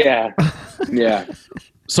 Yeah.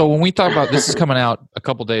 So when we talk about this, is coming out a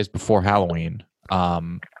couple days before Halloween,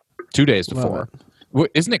 2 days before.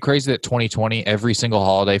 Isn't it crazy that 2020 every single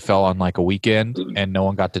holiday fell on like a weekend and no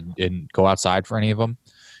one got to go outside for any of them?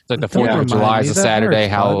 It's like the 4th of July is a Saturday,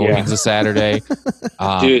 Halloween's a Saturday.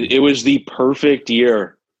 Dude, it was the perfect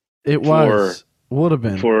year. It was. Would have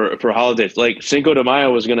been for holidays. Like Cinco de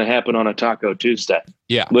Mayo was going to happen on a Taco Tuesday.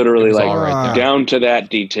 Yeah, literally, like right down to that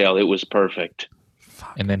detail. It was perfect.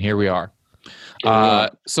 And then here we are.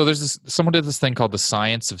 So there's someone did this thing called the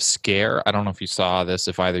Science of Scare. I don't know if you saw this.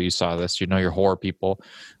 If either you saw this, you know, you're horror people.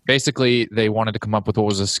 Basically, they wanted to come up with what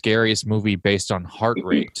was the scariest movie based on heart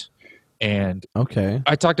rate. And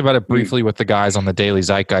I talked about it briefly with the guys on the Daily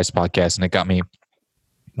Zeitgeist podcast, and it got me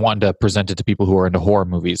wanted to present it to people who are into horror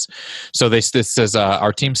movies. So this says,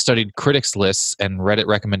 our team studied critics' lists and Reddit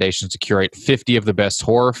recommendations to curate 50 of the best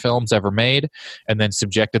horror films ever made, and then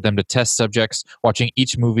subjected them to test subjects watching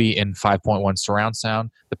each movie in 5.1 surround sound.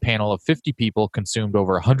 The panel of 50 people consumed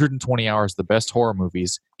over 120 hours of the best horror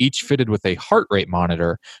movies, each fitted with a heart rate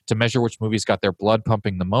monitor to measure which movies got their blood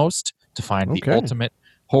pumping the most to find the ultimate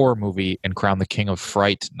horror movie and crown the king of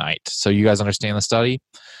fright night. So you guys understand the study?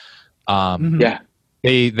 Yeah.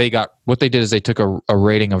 They got, what they did is they took a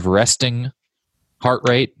rating of resting heart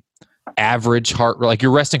rate, average heart rate. Like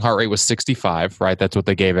your resting heart rate was 65, right? That's what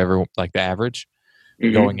they gave everyone, like the average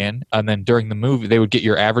going in. And then during the movie, they would get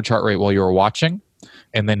your average heart rate while you were watching,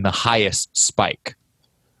 and then the highest spike.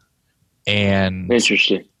 And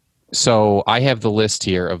interesting. So I have the list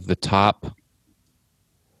here of the top,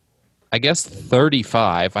 I guess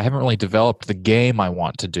 35. I haven't really developed the game I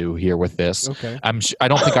want to do here with this. Okay. I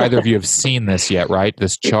don't think either of you have seen this yet, right?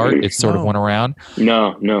 This chart, it sort of went around.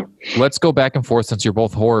 No. Let's go back and forth since you're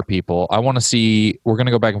both horror people. I want to see, we're going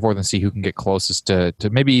to go back and forth and see who can get closest to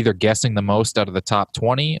maybe either guessing the most out of the top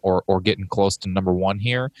 20 or getting close to number one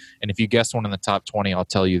here. And if you guess one in the top 20, I'll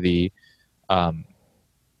tell you the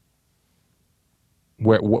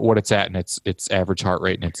what it's at and its average heart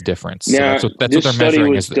rate and its difference. Now, so that's what they're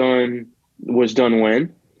measuring. Was done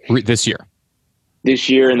when? This year. This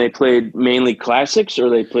year, and they played mainly classics, or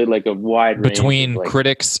they played like a wide range between of, like,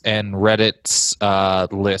 critics and Reddit's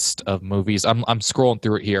list of movies. I'm scrolling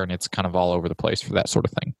through it here, and it's kind of all over the place for that sort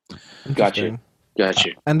of thing. Gotcha.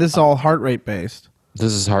 And this is all heart rate based.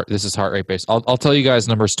 This is heart rate based. I'll tell you guys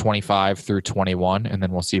numbers 25 through 21, and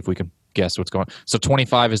then we'll see if we can guess what's going on. So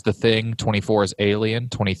 25 is The Thing, 24 is Alien,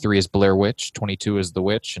 23 is Blair Witch, 22 is The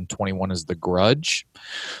Witch, and 21 is The Grudge.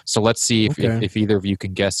 So let's see if either of you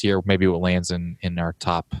can guess here. Maybe what lands in our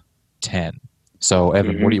top 10. So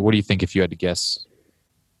Evan, what do you think if you had to guess?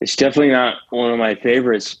 It's definitely not one of my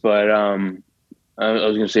favorites, but I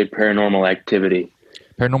was going to say Paranormal Activity.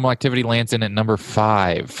 Paranormal Activity lands in at number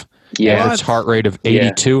 5. Yeah, average heart rate of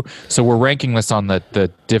 82. Yeah. So we're ranking this on the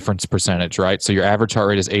difference percentage, right? So your average heart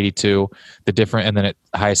rate is 82. The different, and then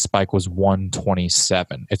highest spike was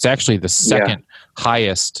 127. It's actually the second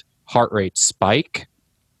highest heart rate spike,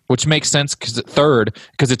 which makes sense because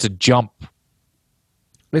it's a jump.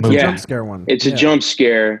 It's a jump scare one. It's a jump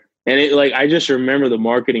scare. And it I just remember the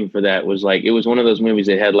marketing for that was it was one of those movies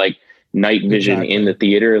that had night vision in the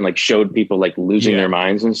theater and showed people losing their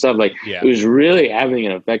minds and stuff. It was really having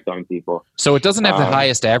an effect on people. So it doesn't have the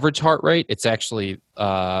highest average heart rate. It's actually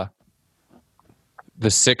the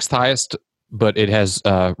sixth highest, but it has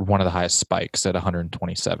one of the highest spikes at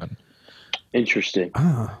 127. Interesting.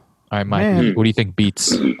 All right, Mike, what do you think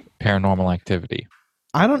beats Paranormal Activity?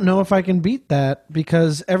 I don't know if I can beat that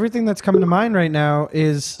because everything that's coming to mind right now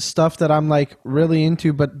is stuff that I'm really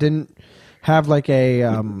into, but didn't have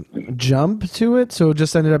a jump to it. So it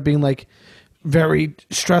just ended up being very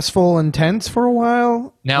stressful, intense for a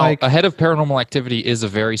while. Now, Ahead of Paranormal Activity is a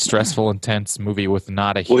very stressful, intense movie with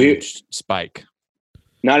not a huge spike.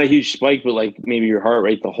 Not a huge spike, but maybe your heart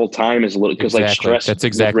rate the whole time is a little because stress. That's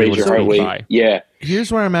exactly what your heart rate. Yeah.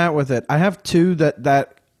 Here's where I'm at with it. I have two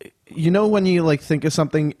that when you think of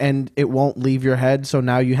something and it won't leave your head, so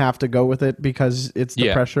now you have to go with it because it's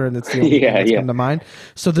the pressure and it's the only thing that's come to mind.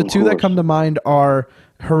 So the two that come to mind are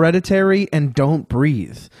Hereditary and Don't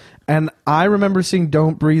Breathe. And I remember seeing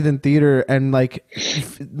Don't Breathe in theater and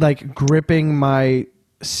gripping my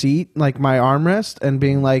seat, my armrest, and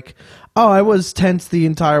being oh, I was tense the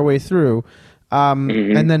entire way through.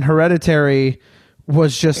 And then Hereditary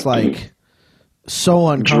was just so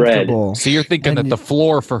uncomfortable. Dread. So you're thinking that the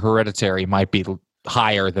floor for Hereditary might be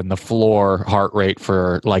higher than the floor heart rate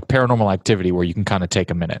for Paranormal Activity, where you can kind of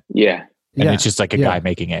take a minute. Yeah. And it's just a guy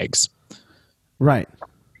making eggs. Right.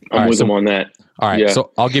 I'm with him on that. All right.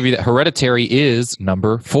 So I'll give you that. Hereditary is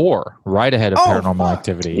number 4, right ahead of Paranormal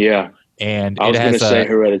Activity. Yeah. And I was going to say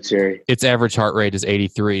Hereditary. Its average heart rate is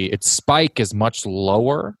 83. Its spike is much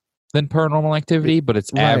lower than Paranormal Activity, but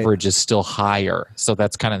its average is still higher. So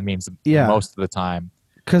that's kind of means most of the time.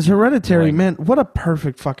 Because Hereditary, man, what a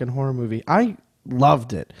perfect fucking horror movie. I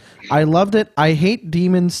loved it. I hate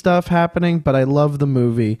demon stuff happening, but I love the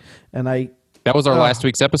movie. And that was our last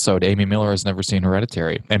week's episode. Amy Miller has never seen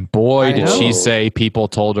Hereditary. And boy, did she say people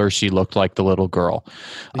told her she looked like the little girl.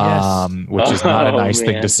 Yes. Which is not a nice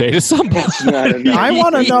thing to say to somebody. I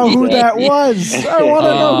want to know who that was. I want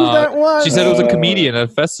to know who that was. She said it was a comedian at a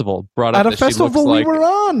festival. Brought up at a festival we were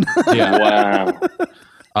on. Wow.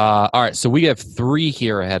 All right, so we have 3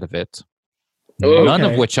 here ahead of it. None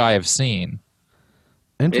of which I have seen.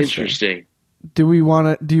 Interesting. Do you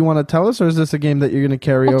want to tell us, or is this a game that you're going to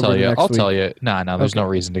carry over next week? I'll tell you. No, there's no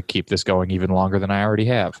reason to keep this going even longer than I already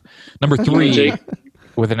have. Number 3,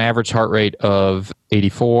 with an average heart rate of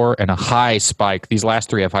 84 and a high spike. These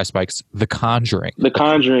last 3 have high spikes. The Conjuring. The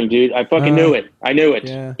Conjuring, dude. I fucking knew it. I knew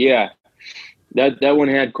it. Yeah. That one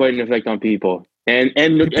had quite an effect on people. And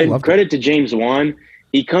credit to James Wan.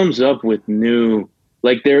 He comes up with new,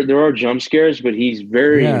 there are jump scares, but he's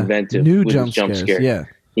very inventive new with jump scares. Yeah.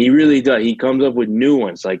 He really does. He comes up with new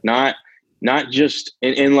ones, not just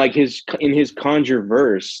in his Conjure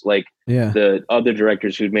verse, the other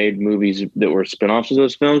directors who'd made movies that were spinoffs of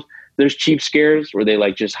those films. There's cheap scares where they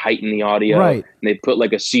just heighten the audio, right? And they put a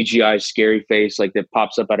CGI scary face that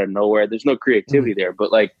pops up out of nowhere. There's no creativity there,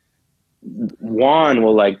 but Juan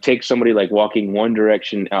will take somebody walking one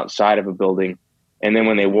direction outside of a building, and then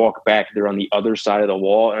when they walk back, they're on the other side of the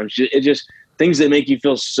wall, and it just things that make you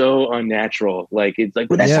feel so unnatural. It's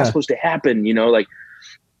well, that's not supposed to happen,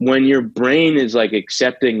 when your brain is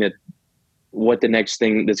accepting that what the next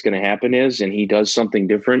thing that's going to happen is, and he does something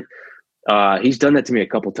different. He's done that to me a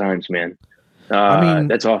couple times, man.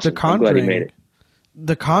 That's awesome. I'm glad he made it.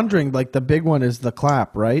 The Conjuring, the big one is the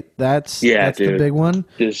clap, right? That's dude. The big one.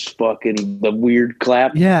 This fucking the weird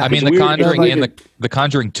clap. Yeah, I mean the Conjuring and the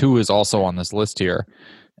Conjuring 2 is also on this list here,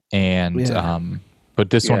 and but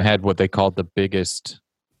this one had what they called the biggest.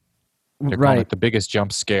 They're calling it the biggest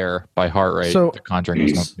jump scare by heart rate. So the Conjuring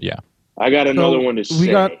was I got another one to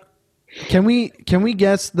say. Can we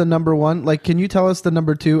guess the number 1? Can you tell us the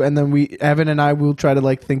number 2, and then Evan and I will try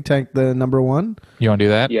to think tank the number 1? You want to do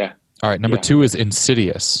that? Yeah. All right. Number 2 is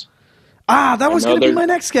Insidious. That was going to be my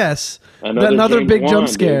next guess. Another big jump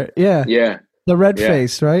scare. Dude. Yeah. Yeah. The red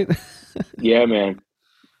face, right? Yeah, man.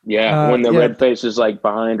 Yeah, when the red face is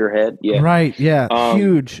behind her head. Yeah. Right. Yeah.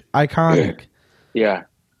 Huge, iconic. Yeah.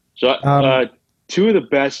 So 2 of the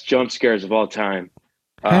best jump scares of all time.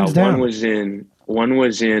 Hands down. One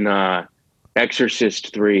was in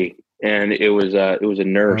Exorcist 3, and it was a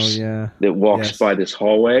nurse that walks by this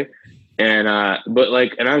hallway, and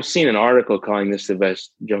and I've seen an article calling this the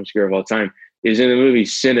best jump scare of all time. Is in the movie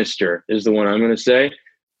Sinister is the one I'm going to say.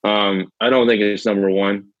 I don't think it's number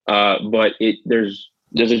 1, but there's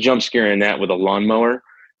a jump scare in that with a lawnmower,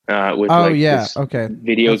 with this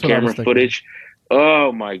video camera footage.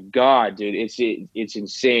 Oh my god, dude, it's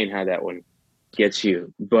insane how that one gets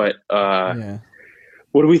you. But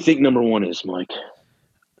what do we think number one is, Mike?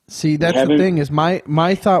 See, that's the thing is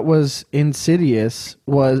my thought was Insidious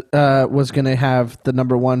was going to have the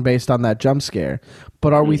number one based on that jump scare.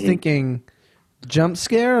 But are we thinking jump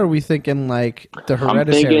scare, or are we thinking like the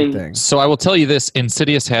Hereditary thing? So I will tell you this: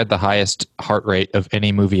 Insidious had the highest heart rate of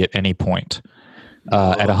any movie at any point.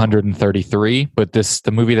 At 133, but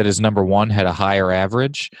the movie that is number one had a higher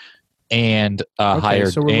average and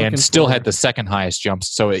still had the second highest jumps.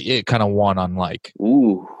 So it kind of won on like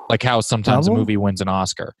how sometimes a movie wins an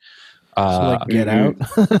Oscar. So like Get Out.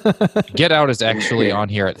 Get Out is actually on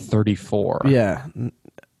here at 34. Yeah.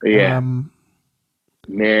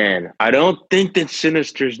 Man, I don't think that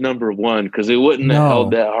Sinister's number one because it wouldn't have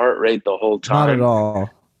held that heart rate the whole time. Not at all.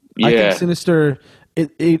 Yeah. I think Sinister.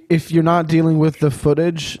 If you're not dealing with the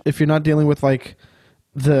footage, if you're not dealing with like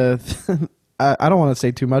the, I don't want to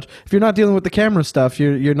say too much. If you're not dealing with the camera stuff,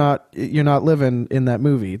 you're not living in that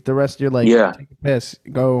movie. The rest, you're like, take a piss,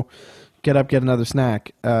 go, get up, get another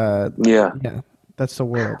snack. Yeah, that's the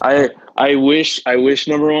world. I wish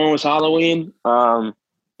number one was Halloween.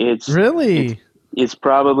 It's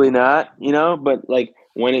probably not, but like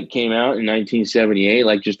when it came out in 1978,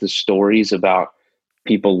 like just the stories about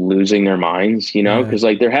people losing their minds, because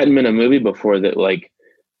like there hadn't been a movie before that like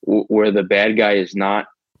where the bad guy is not,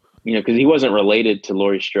 because he wasn't related to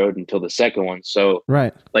Laurie Strode until the second one. So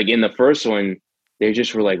like in the first one, they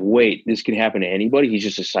just were like, wait, this can happen to anybody. He's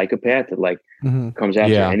just a psychopath that like comes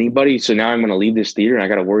after anybody. So now I'm going to leave this theater and I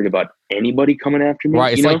got to worry about anybody coming after me.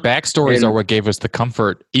 Right. It's like backstories are what gave us the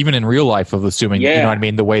comfort, even in real life, of assuming, you know what I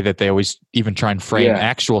mean? The way that they always even try and frame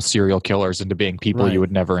actual serial killers into being people you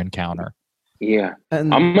would never encounter. Yeah.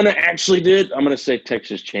 And I'm going to say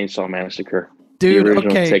Texas Chainsaw Massacre. Dude, the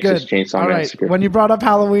original Texas good. Chainsaw Massacre. When you brought up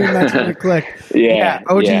Halloween, that's when it clicked.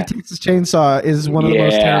 OG Texas Chainsaw is one of the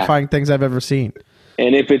most terrifying things I've ever seen.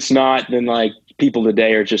 And if it's not, then like people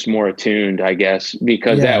today are just more attuned, I guess,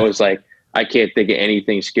 because that was like, I can't think of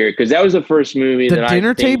anything scary because that was the first movie the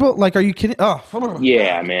dinner table. Like, are you kidding? Oh,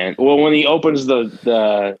 yeah, man. Well, when he opens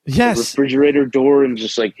the refrigerator door and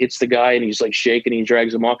just like hits the guy and he's like shaking, he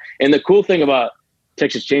drags him off. And the cool thing about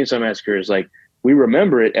Texas Chainsaw Massacre is like we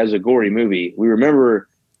remember it as a gory movie. We remember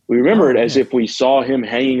it as if we saw him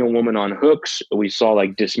hanging a woman on hooks. We saw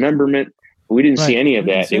like dismemberment. We didn't see any of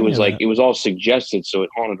that. It was like it was all suggested, so it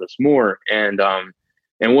haunted us more. And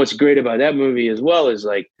what's great about that movie as well is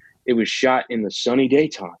like it was shot in the sunny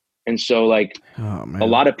daytime. And so like a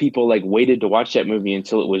lot of people like waited to watch that movie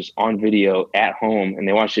until it was on video at home and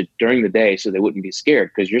they watched it during the day so they wouldn't be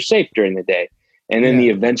scared because you're safe during the day. And then the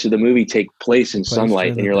events of the movie take place in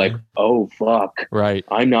sunlight and you're like, oh, fuck. Right.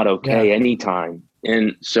 I'm not okay anytime.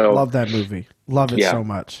 And so. Love that movie. Love it so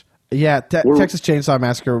much. Yeah. Texas Chainsaw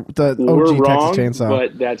Massacre. The OG Texas Chainsaw.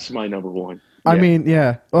 But that's my number one. I mean,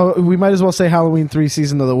 Well, we might as well say Halloween 3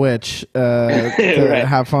 Season of the Witch to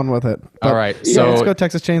have fun with it. But, all right. So let's go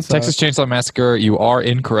Texas Chainsaw. Texas Chainsaw Massacre, you are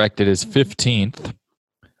incorrect. It is 15th.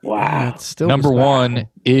 Wow. Still number one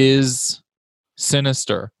is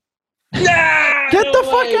Sinister. Get the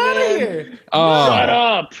fuck out of here! Shut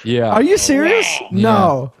up! Yeah. Are you serious?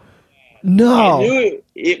 No. I knew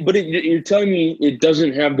it. But you're telling me it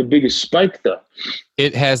doesn't have the biggest spike, though.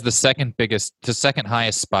 It has the second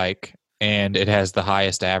highest spike, and it has the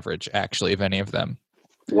highest average, actually, of any of them.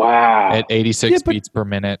 Wow. At 86 beats per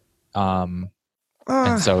minute. And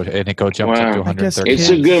it jumps up to 130. It's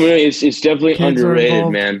a good movie. It's definitely underrated,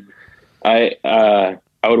 man.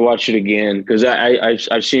 I would watch it again because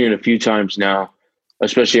I've seen it a few times now,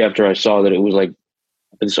 especially after I saw that it was like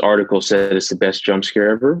this article said it's the best jump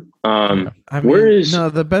scare ever.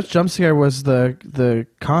 The best jump scare was the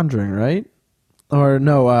Conjuring, right? Or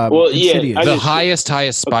no? Insidious. The highest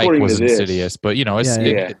spike was Insidious, but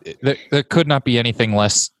there could not be anything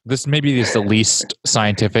less. This maybe is the least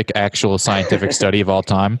actual scientific study of all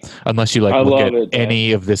time, unless you look at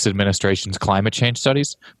any of this administration's climate change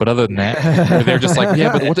studies. But other than that, they're just like,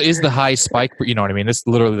 but what is the high spike? You know what I mean? This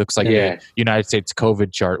literally looks like a United States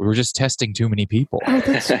COVID chart. We were just testing too many people. Oh,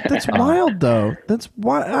 that's wild, though. That's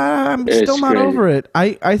why I'm still not over it.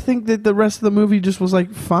 I think that the rest of the movie just was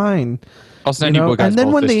like fine. I'll send you guys and then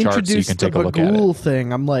both when this they chart introduced so you can take a look at it. Bagul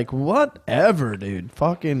thing, I'm like, whatever, dude.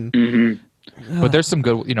 Fucking. Mm-hmm. But there's some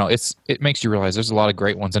good. It makes you realize there's a lot of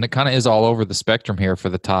great ones, and it kind of is all over the spectrum here for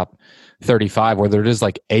the top 35, where there is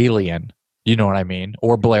like Alien, you know what I mean,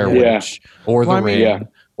 or Blair Witch, or The Ring,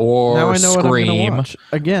 or now I know Scream. What I'm watch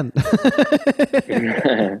again.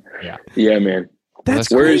 Yeah, man. That's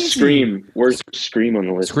Where's Scream? Where's Scream on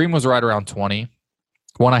the list? Scream was right around 20.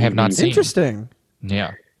 One I have not seen. Interesting.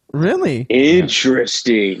 Yeah. Really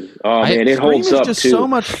Interesting. Oh man, it Scream holds is up just too. so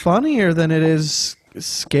much funnier than it is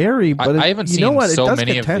scary. But I haven't you seen know what? It so does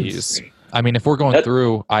many get of tense. these. I mean, if we're going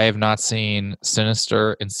through, I have not seen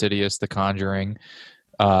Sinister, Insidious, The Conjuring,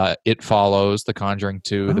 It Follows, The Conjuring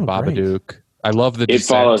 2, The Oh, great. Babadook. I love The It Descent.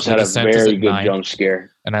 Follows The had a Descent is very at good 9, jump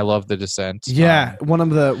scare. and I love The Descent. Yeah, one of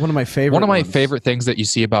my favorite. One of my ones. favorite things that you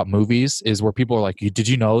see about movies is where people are like, "Did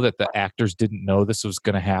you know that the actors didn't know this was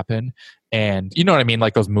going to happen?" And you know what I mean,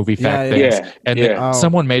 like those movie fact things. Yeah, And yeah. then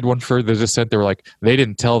someone made one for The Descent. They were like, they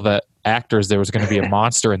didn't tell the actors there was going to be a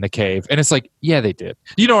monster in the cave, and it's like, yeah, they did.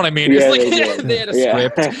 You know what I mean? Yeah, It's like they did. they had a Yeah.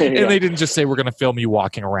 script, and Yeah. they didn't just say we're going to film you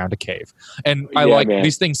walking around a cave. And I Yeah, like man.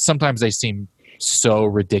 these things. Sometimes they seem so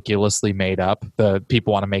ridiculously made up. The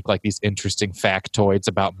people want to make like these interesting factoids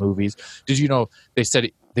about movies. Did you know they said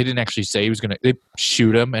they didn't actually say he was gonna they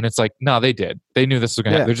shoot him, and it's like, no, they did. They knew this was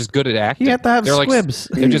gonna happen. They're just good at acting. He had to have they're squibs.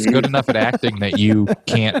 They're just good enough at acting that you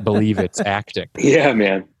can't believe it's acting. Yeah,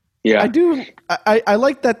 man. Yeah. I do. I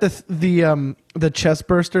like that the chest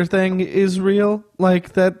burster thing is real.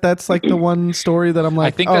 Like that's like the one story that I'm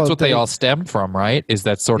like. I think that's what they all stem from, right? Is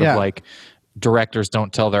that sort of like directors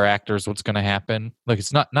don't tell their actors what's going to happen. Like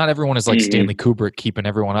it's not everyone is like Stanley Kubrick keeping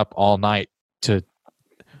everyone up all night to,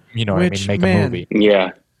 you know what I mean, make a movie.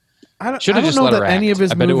 Yeah. I don't know that any of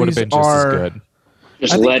his I bet it would have movies been just as are good.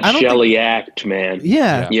 Just let Shelley act, man.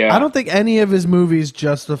 Yeah. Yeah. I don't think any of his movies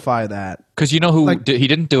justify that. Because you know who he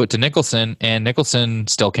didn't do it to Nicholson, and Nicholson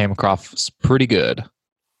still came across pretty good.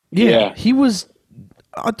 Yeah. He was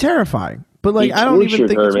terrifying, but like I don't even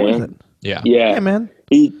think it's worth it. Yeah. Yeah, man.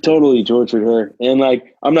 He totally tortured her. And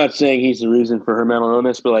like, I'm not saying he's the reason for her mental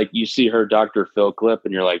illness, but like you see her Dr. Phil clip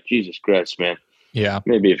and you're like, Jesus Christ, man. Yeah.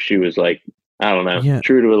 Maybe if she was like, I don't know,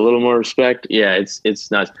 true to a little more respect. Yeah,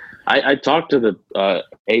 it's nuts. I talked to the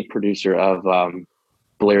a producer of the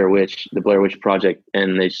Blair Witch Project,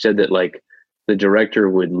 and they said that like the director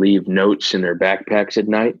would leave notes in their backpacks at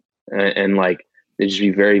night, and like they'd just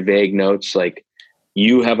be very vague notes like,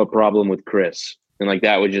 you have a problem with Chris. And like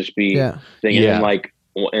that would just be thing.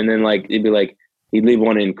 And then like it'd be like he'd leave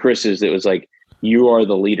one in Chris's that was like, you are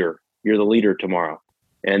the leader. You're the leader tomorrow.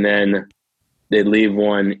 And then they'd leave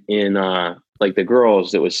one in like the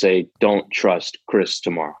girls that would say, don't trust Chris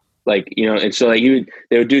tomorrow. Like, you know, and so like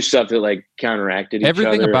they would do stuff that like counteracted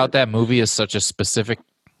everything each other. about that movie is such a specific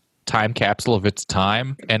time capsule of its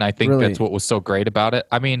time. And I think that's what was so great about it.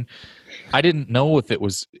 I mean, I didn't know if it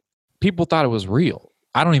was, people thought it was real.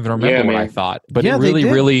 I don't even remember what I thought, but it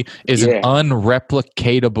really is an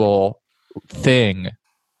unreplicatable thing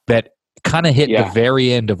that kind of hit the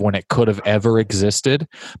very end of when it could have ever existed,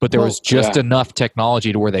 but there was just enough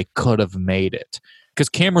technology to where they could have made it. Because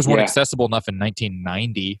cameras weren't accessible enough in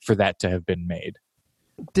 1990 for that to have been made.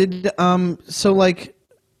 So like,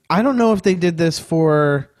 I don't know if they did this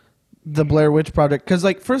for the Blair Witch Project, because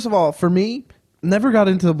like, first of all, for me, never got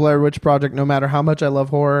into the Blair Witch Project, no matter how much I love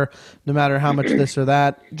horror, no matter how much this or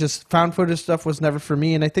that. Just found footage stuff was never for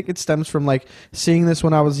me, and I think it stems from like seeing this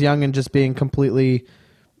when I was young and just being completely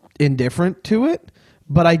indifferent to it.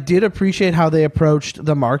 But I did appreciate how they approached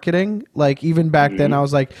the marketing. Like even back then, I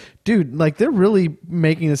was like, dude, like they're really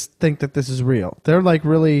making us think that this is real. They're like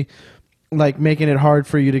really like making it hard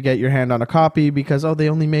for you to get your hand on a copy because they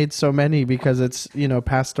only made so many because it's, you know,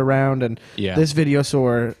 passed around, and this video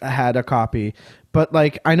store had a copy. But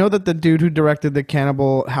like I know that the dude who directed the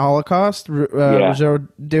Cannibal Holocaust, Roger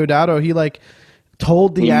Deodato, he like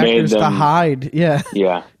told the actors to hide.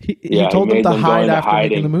 He told them to hide after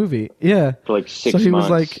making the movie. For like 6 months. So he was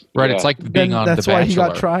like, it's like being on that's The why Bachelor. he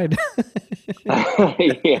got tried.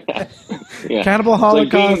 Yeah. Cannibal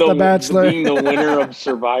Holocaust, like The Bachelor. Being the winner of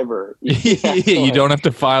Survivor. You don't have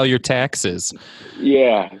to file your taxes.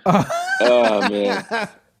 Yeah. Oh man.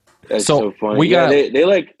 That's so funny. We got they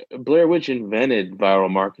like Blair Witch invented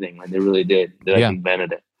viral marketing. Like they really did. They like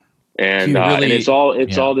invented it. And and it's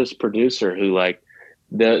all this producer who like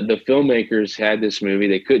the filmmakers had this movie.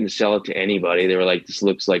 They couldn't sell it to anybody. They were like, this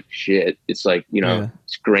looks like shit. It's like, you know,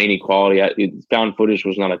 it's grainy quality. Found footage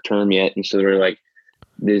was not a term yet. And so they were like,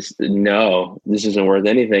 this isn't worth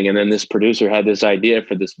anything. And then this producer had this idea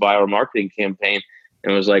for this viral marketing campaign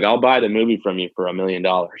and was like, I'll buy the movie from you for $1 million.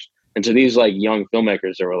 And so these like young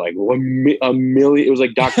filmmakers that were like, $1 million. It was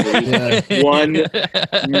like Dr.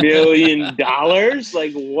 $1 million.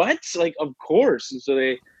 Like what? Like, of course. And so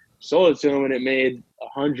they sold it to him and it made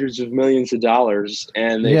hundreds of millions of dollars,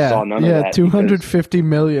 and they saw none of that. 250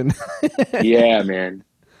 million. Yeah, man.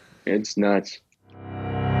 It's nuts.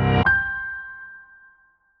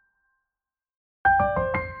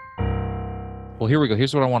 Well, here we go.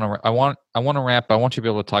 Here's what I want to. I want to wrap. I want you to be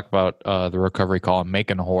able to talk about the recovery call and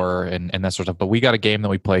making horror and that sort of stuff. But we got a game that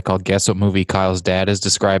we play called Guess What Movie Kyle's Dad is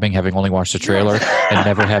Describing, having only watched the trailer and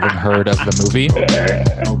never having heard of the movie.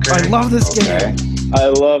 Okay. I love this game. I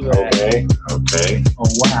love it. Okay. Oh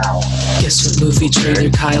wow. Guess what movie trailer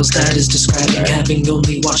Kyle's dad is describing, having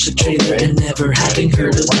only watched the trailer and never having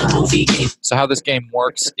heard of the movie game. So how this game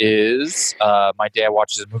works is my dad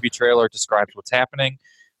watches a movie trailer, describes what's happening.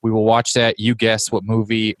 We will watch that. You guess what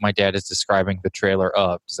movie my dad is describing the trailer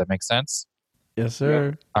of. Does that make sense? Yes, sir.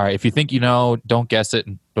 Yep. All right. If you think you know, don't guess it,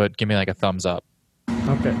 but give me like a thumbs up.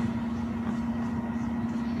 Okay.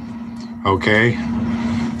 Okay.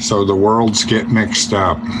 So the worlds get mixed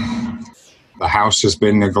up. The house has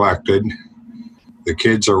been neglected. The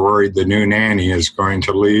kids are worried the new nanny is going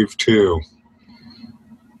to leave too.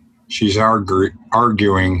 She's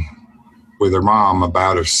arguing with her mom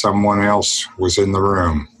about if someone else was in the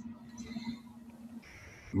room.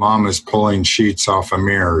 Mom is pulling sheets off of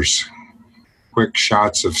mirrors. Quick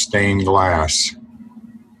shots of stained glass.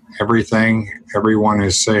 Everything everyone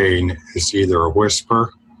is saying is either a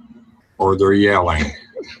whisper or they're yelling.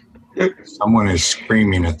 Someone is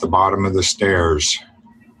screaming at the bottom of the stairs.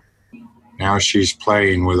 Now she's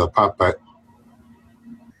playing with a puppet,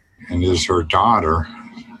 and is her daughter.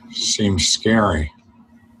 Seems scary.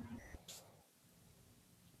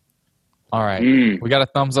 All right. We got a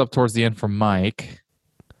thumbs up towards the end from Mike.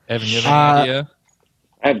 Evan, you have any idea?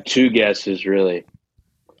 I have two guesses, really.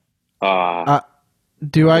 Do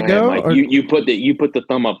I go? Mike, you put the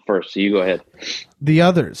thumb up first, so you go ahead. The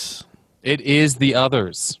Others. It is The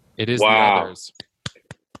Others. It is The Others.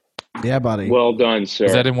 Yeah, buddy. Well done, sir.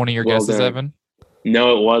 Is that in one of your guesses, done. Evan?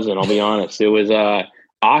 No, it wasn't. I'll be honest. It was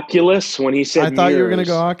Oculus when he said I thought mirrors. you were going to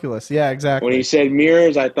go Oculus. Yeah, exactly. When he said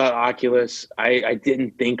mirrors, I thought Oculus. I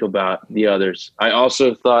didn't think about The Others. I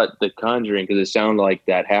also thought The Conjuring because it sounded like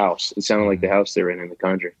that house. It sounded like the house they were in The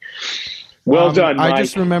Conjuring. Well done, Mike. I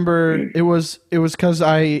just remember it was because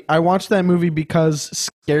I watched that movie because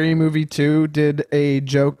Scary Movie 2 did a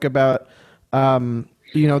joke about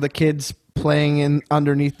the kids playing in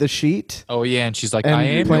underneath the sheet. Oh yeah, and she's like, "I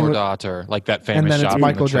am your daughter," like that famous and then shot it's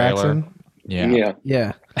Michael from the trailer. Jackson.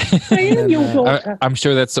 Yeah. And, I'm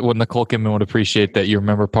sure that's what Nicole Kidman would appreciate, that you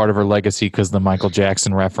remember part of her legacy because the Michael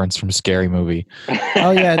Jackson reference from Scary Movie.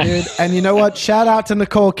 Oh yeah, dude! And you know what? Shout out to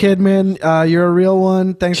Nicole Kidman. You're a real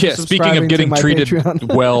one. Thanks for subscribing. Speaking of getting to my treated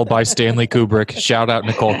Patreon. well by Stanley Kubrick, shout out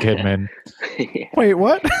Nicole Kidman. Wait,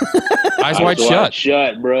 what? Eyes Wide Shut.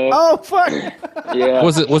 Shut, bro. Oh fuck! Yeah.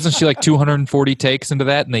 Wasn't she like 240 takes into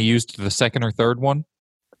that, and they used the second or third one?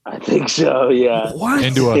 I think so. Yeah. What?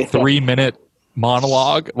 Into a 3-minute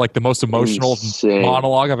monologue, like the most emotional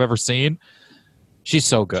monologue I've ever seen. She's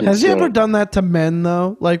so good. Has he ever done that to men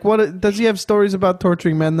though? Like, what does he have stories about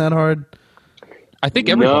torturing men that hard? I think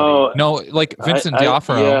everybody. No, like Vincent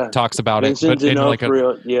D'Onofrio talks about Vincent it, but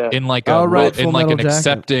in like an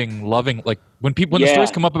accepting, loving, like when the stories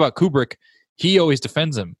come up about Kubrick, he always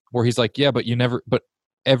defends him, where he's like, yeah, but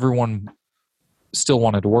everyone still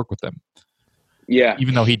wanted to work with him. Yeah.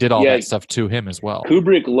 Even though he did all that stuff to him as well.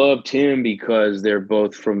 Kubrick loved him because they're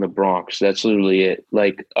both from the Bronx. That's literally it.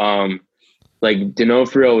 Like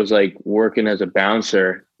D'Onofrio was like working as a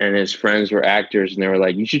bouncer and his friends were actors and they were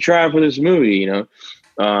like, you should try out for this movie,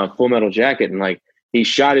 Full Metal Jacket. And like he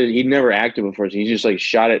shot it. He'd never acted before. So he just like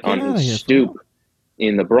shot it on his stoop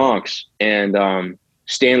in the Bronx. And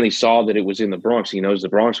Stanley saw that it was in the Bronx. He knows the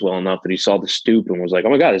Bronx well enough that he saw the stoop and was like, oh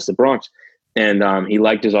my God, it's the Bronx. And he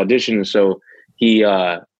liked his audition. And so he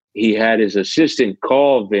had his assistant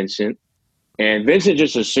call Vincent, and Vincent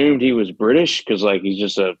just assumed he was British because like he's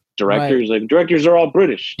just a director. Right. He's like, directors are all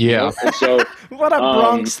British. Yeah. And so what a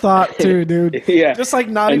Bronx thought too, dude. Yeah. Just like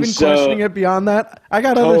not even questioning it beyond that. I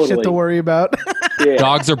got other shit to worry about. Yeah.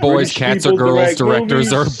 Dogs are boys, British cats are girls,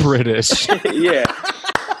 directors are British. Yeah.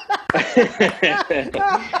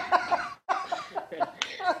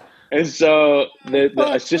 And so the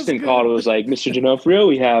assistant called and was like, Mr. D'Onofrio,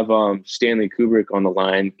 we have Stanley Kubrick on the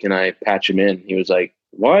line. Can I patch him in? He was like,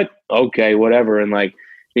 what? Okay, whatever. And like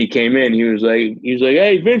he came in, he was like,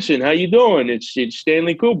 hey, Vincent, how you doing? It's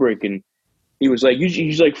Stanley Kubrick. And he was like,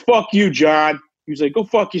 he's like, fuck you, John. He was like, go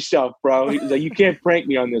fuck yourself, bro. He was like, you can't prank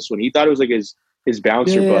me on this one. He thought it was like his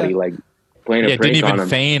bouncer buddy, like playing a prank on him. Didn't even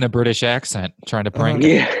feign a British accent trying to prank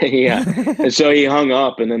him. Yeah. And so he hung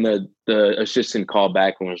up, and then the assistant called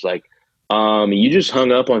back and was like, you just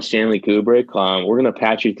hung up on Stanley Kubrick. We're going to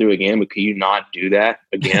patch you through again, but can you not do that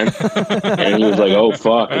again? And he was like, oh,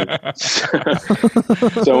 fuck.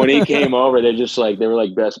 So when he came over, they were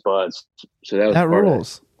like best buds. So that was that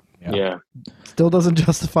rules. Yeah. Still doesn't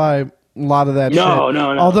justify lot of that No, shit.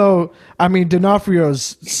 no. Although, I mean,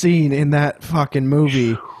 D'Onofrio's scene in that fucking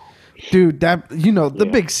movie, dude, that, the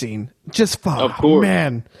big scene, just fuck, Of course.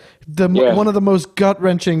 man. Yeah. One of the most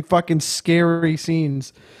gut-wrenching, fucking scary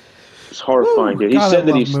scenes. It's horrifying, Woo, dude. He God, I said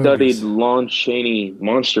that he love movies. studied Lon Chaney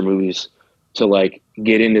monster movies to like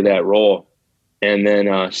get into that role. And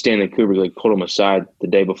then Stanley Kubrick like pulled him aside the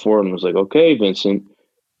day before and was like, "Okay, Vincent,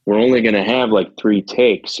 we're only going to have like 3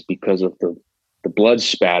 takes because of the blood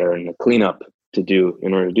spatter and the cleanup to do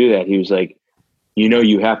in order to do that." He was like,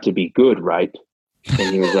 "You have to be good, right?"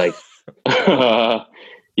 And he was like,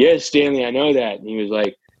 "Yes, Stanley, I know that." And he was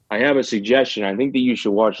like, "I have a suggestion. I think that you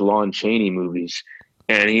should watch Lon Chaney movies."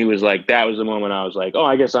 And he was like, that was the moment I was like, oh,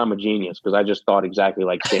 I guess I'm a genius because I just thought exactly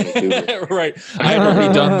like Stanley Kubrick. Right. I had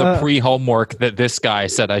already done the pre-homework that this guy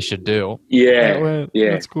said I should do. Yeah.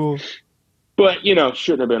 That's cool. But,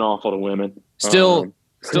 shouldn't have been awful to women. Still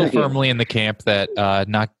firmly in the camp that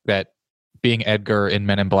not that being Edgar in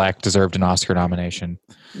Men in Black deserved an Oscar nomination.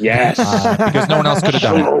 Yes. Because no one else could have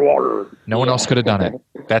done it. No one else could have done it.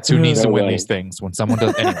 That's who needs to win these things when someone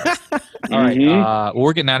does. Anyway. All right.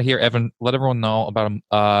 We're getting out of here. Evan, let everyone know about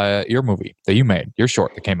your movie that you made, your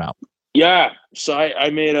short that came out. Yeah. So I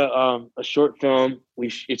made a short film.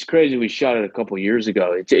 It's crazy. We shot it a couple years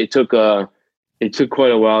ago. It took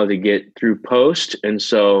quite a while to get through post. And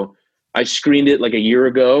so I screened it like a year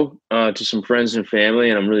ago to some friends and family,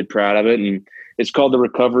 and I'm really proud of it. And it's called The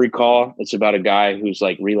Recovery Call. It's about a guy who's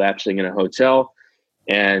like relapsing in a hotel,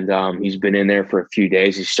 and he's been in there for a few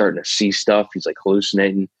days. He's starting to see stuff. He's like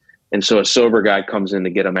hallucinating. And so a sober guy comes in to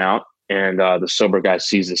get him out, and the sober guy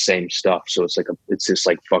sees the same stuff. So it's this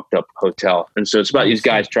like fucked up hotel. And so it's about these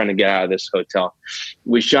guys trying to get out of this hotel.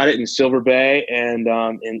 We shot it in Silver Bay and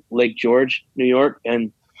in Lake George, New York.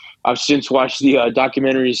 And I've since watched the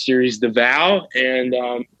documentary series The Vow, and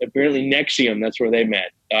apparently NXIVM, that's where they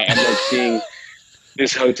met. I'm like seeing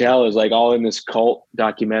this hotel is like all in this cult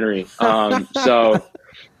documentary. So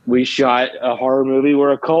we shot a horror movie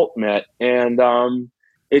where a cult met, and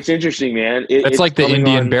it's interesting, man. It's like the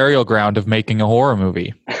Indian burial ground of making a horror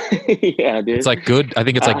movie. Yeah, dude. It's like good. I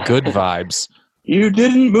think it's like good vibes. You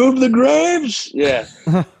didn't move the graves? Yeah.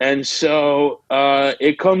 And so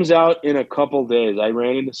it comes out in a couple days. I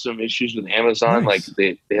ran into some issues with Amazon. Nice.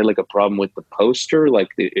 Like they had like a problem with the poster. Like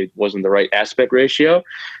it wasn't the right aspect ratio.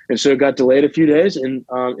 And so it got delayed a few days, and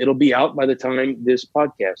it'll be out by the time this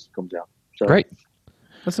podcast comes out. So, Great.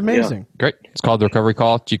 That's amazing. Great. It's called The Recovery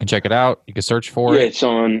Call. You can check it out. You can search for it. It's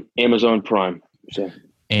on Amazon Prime. So.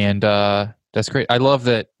 And that's great. I love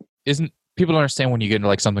that. People don't understand when you get into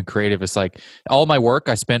like something creative. It's like all my work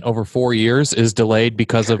I spent over 4 years is delayed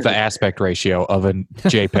because of the aspect ratio of a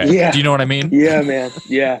JPEG. Yeah. Do you know what I mean? Yeah, man.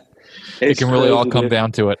 Yeah. It can really all come dude.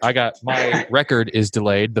 down to it. I got my record is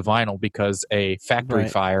delayed, the vinyl, because a factory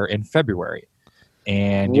Right. fire in February.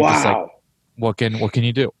 And you're just like, Wow. what can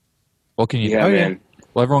you do? What can you Yeah, do? man.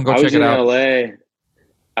 Well, everyone go I check was it in out. LA.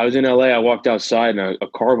 I was in LA. I walked outside and a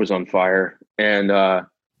car was on fire, and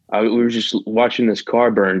we were just watching this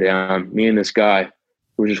car burn down. Me and this guy,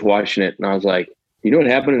 we were just watching it, and I was like, "You know what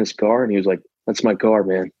happened in this car?" And he was like, "That's my car,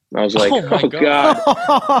 man." And I was like, Oh my "Oh God."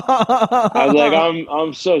 God!" I was like,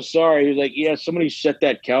 "I'm so sorry." He was like, "Yeah, somebody set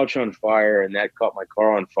that couch on fire, and that caught my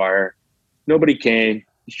car on fire. Nobody came.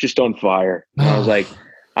 It's just on fire." And I was like,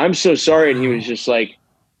 "I'm so sorry." And he was just like,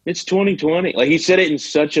 "It's 2020." Like he said it in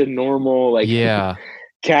such a normal, like Yeah.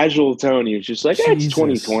 casual tone. He was just like, "It's Jesus.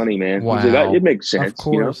 2020, man." Wow. He's like, it makes sense. Of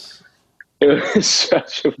course. It was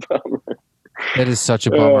such a bummer. That is such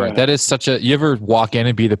a bummer. That is such a. You ever walk in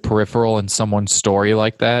and be the peripheral in someone's story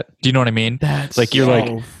like that? Do you know what I mean? That's like you're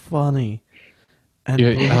so like, funny. And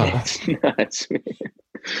It's nuts, man.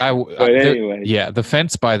 But anyway. yeah, the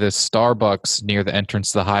fence by the Starbucks near the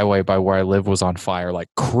entrance to the highway by where I live was on fire, like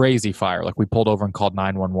crazy fire. Like we pulled over and called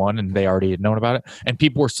 911, and they already had known about it. And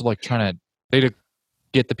people were still like trying to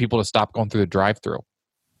get the people to stop going through the drive-through.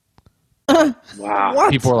 Wow.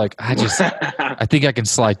 What? People were like, I think I can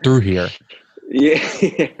slide through here.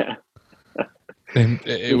 Yeah. And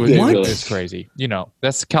it was Ridiculous. crazy. You know,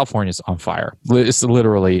 that's California's on fire. It's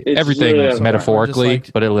literally It's everything literally on fire. metaphorically, Just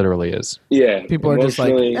like- but it literally is. Yeah. People are just like,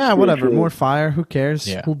 Emotionally, yeah, whatever. spiritually. More fire. Who cares?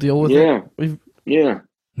 Yeah. We'll deal with Yeah. it. We've, Yeah.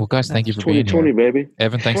 Well, guys, thank you for being 2020, here. baby.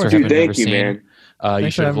 Evan, thanks for course. having Dude, Never thank you, Seen. man. You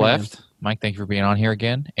Thanks should for have having me, left. Mike, thank you for being on here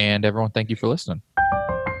again. And everyone, thank you for listening.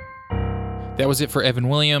 That was it for Evan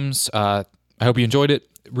Williams. I hope you enjoyed it.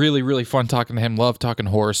 Really, really fun talking to him. Love talking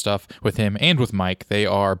horror stuff with him and with Mike. They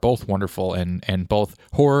are both wonderful and both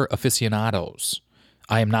horror aficionados.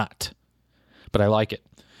 I am not, but I like it.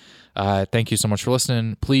 Thank you so much for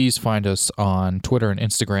listening. Please find us on Twitter and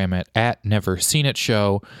Instagram at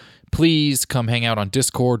NeverSeenItShow. Please come hang out on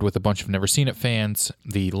Discord with a bunch of Never Seen It fans.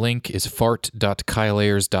 The link is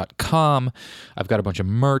fart.kyleayers.com. I've got a bunch of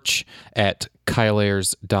merch at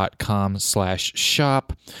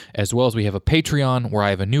kyleayers.com/shop, as well as we have a Patreon where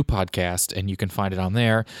I have a new podcast, and you can find it on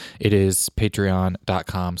there. It is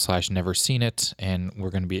patreon.com/neverseenit, and we're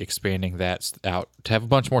going to be expanding that out to have a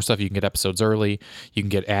bunch more stuff. You can get episodes early, you can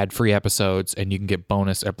get ad-free episodes, and you can get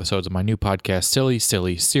bonus episodes of my new podcast, Silly,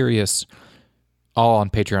 Silly, Serious, all on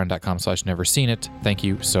patreon.com/neverseenit. Thank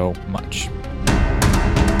you so much.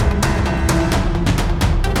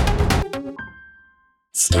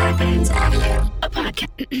 Starburns Audio, a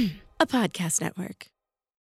podcast network.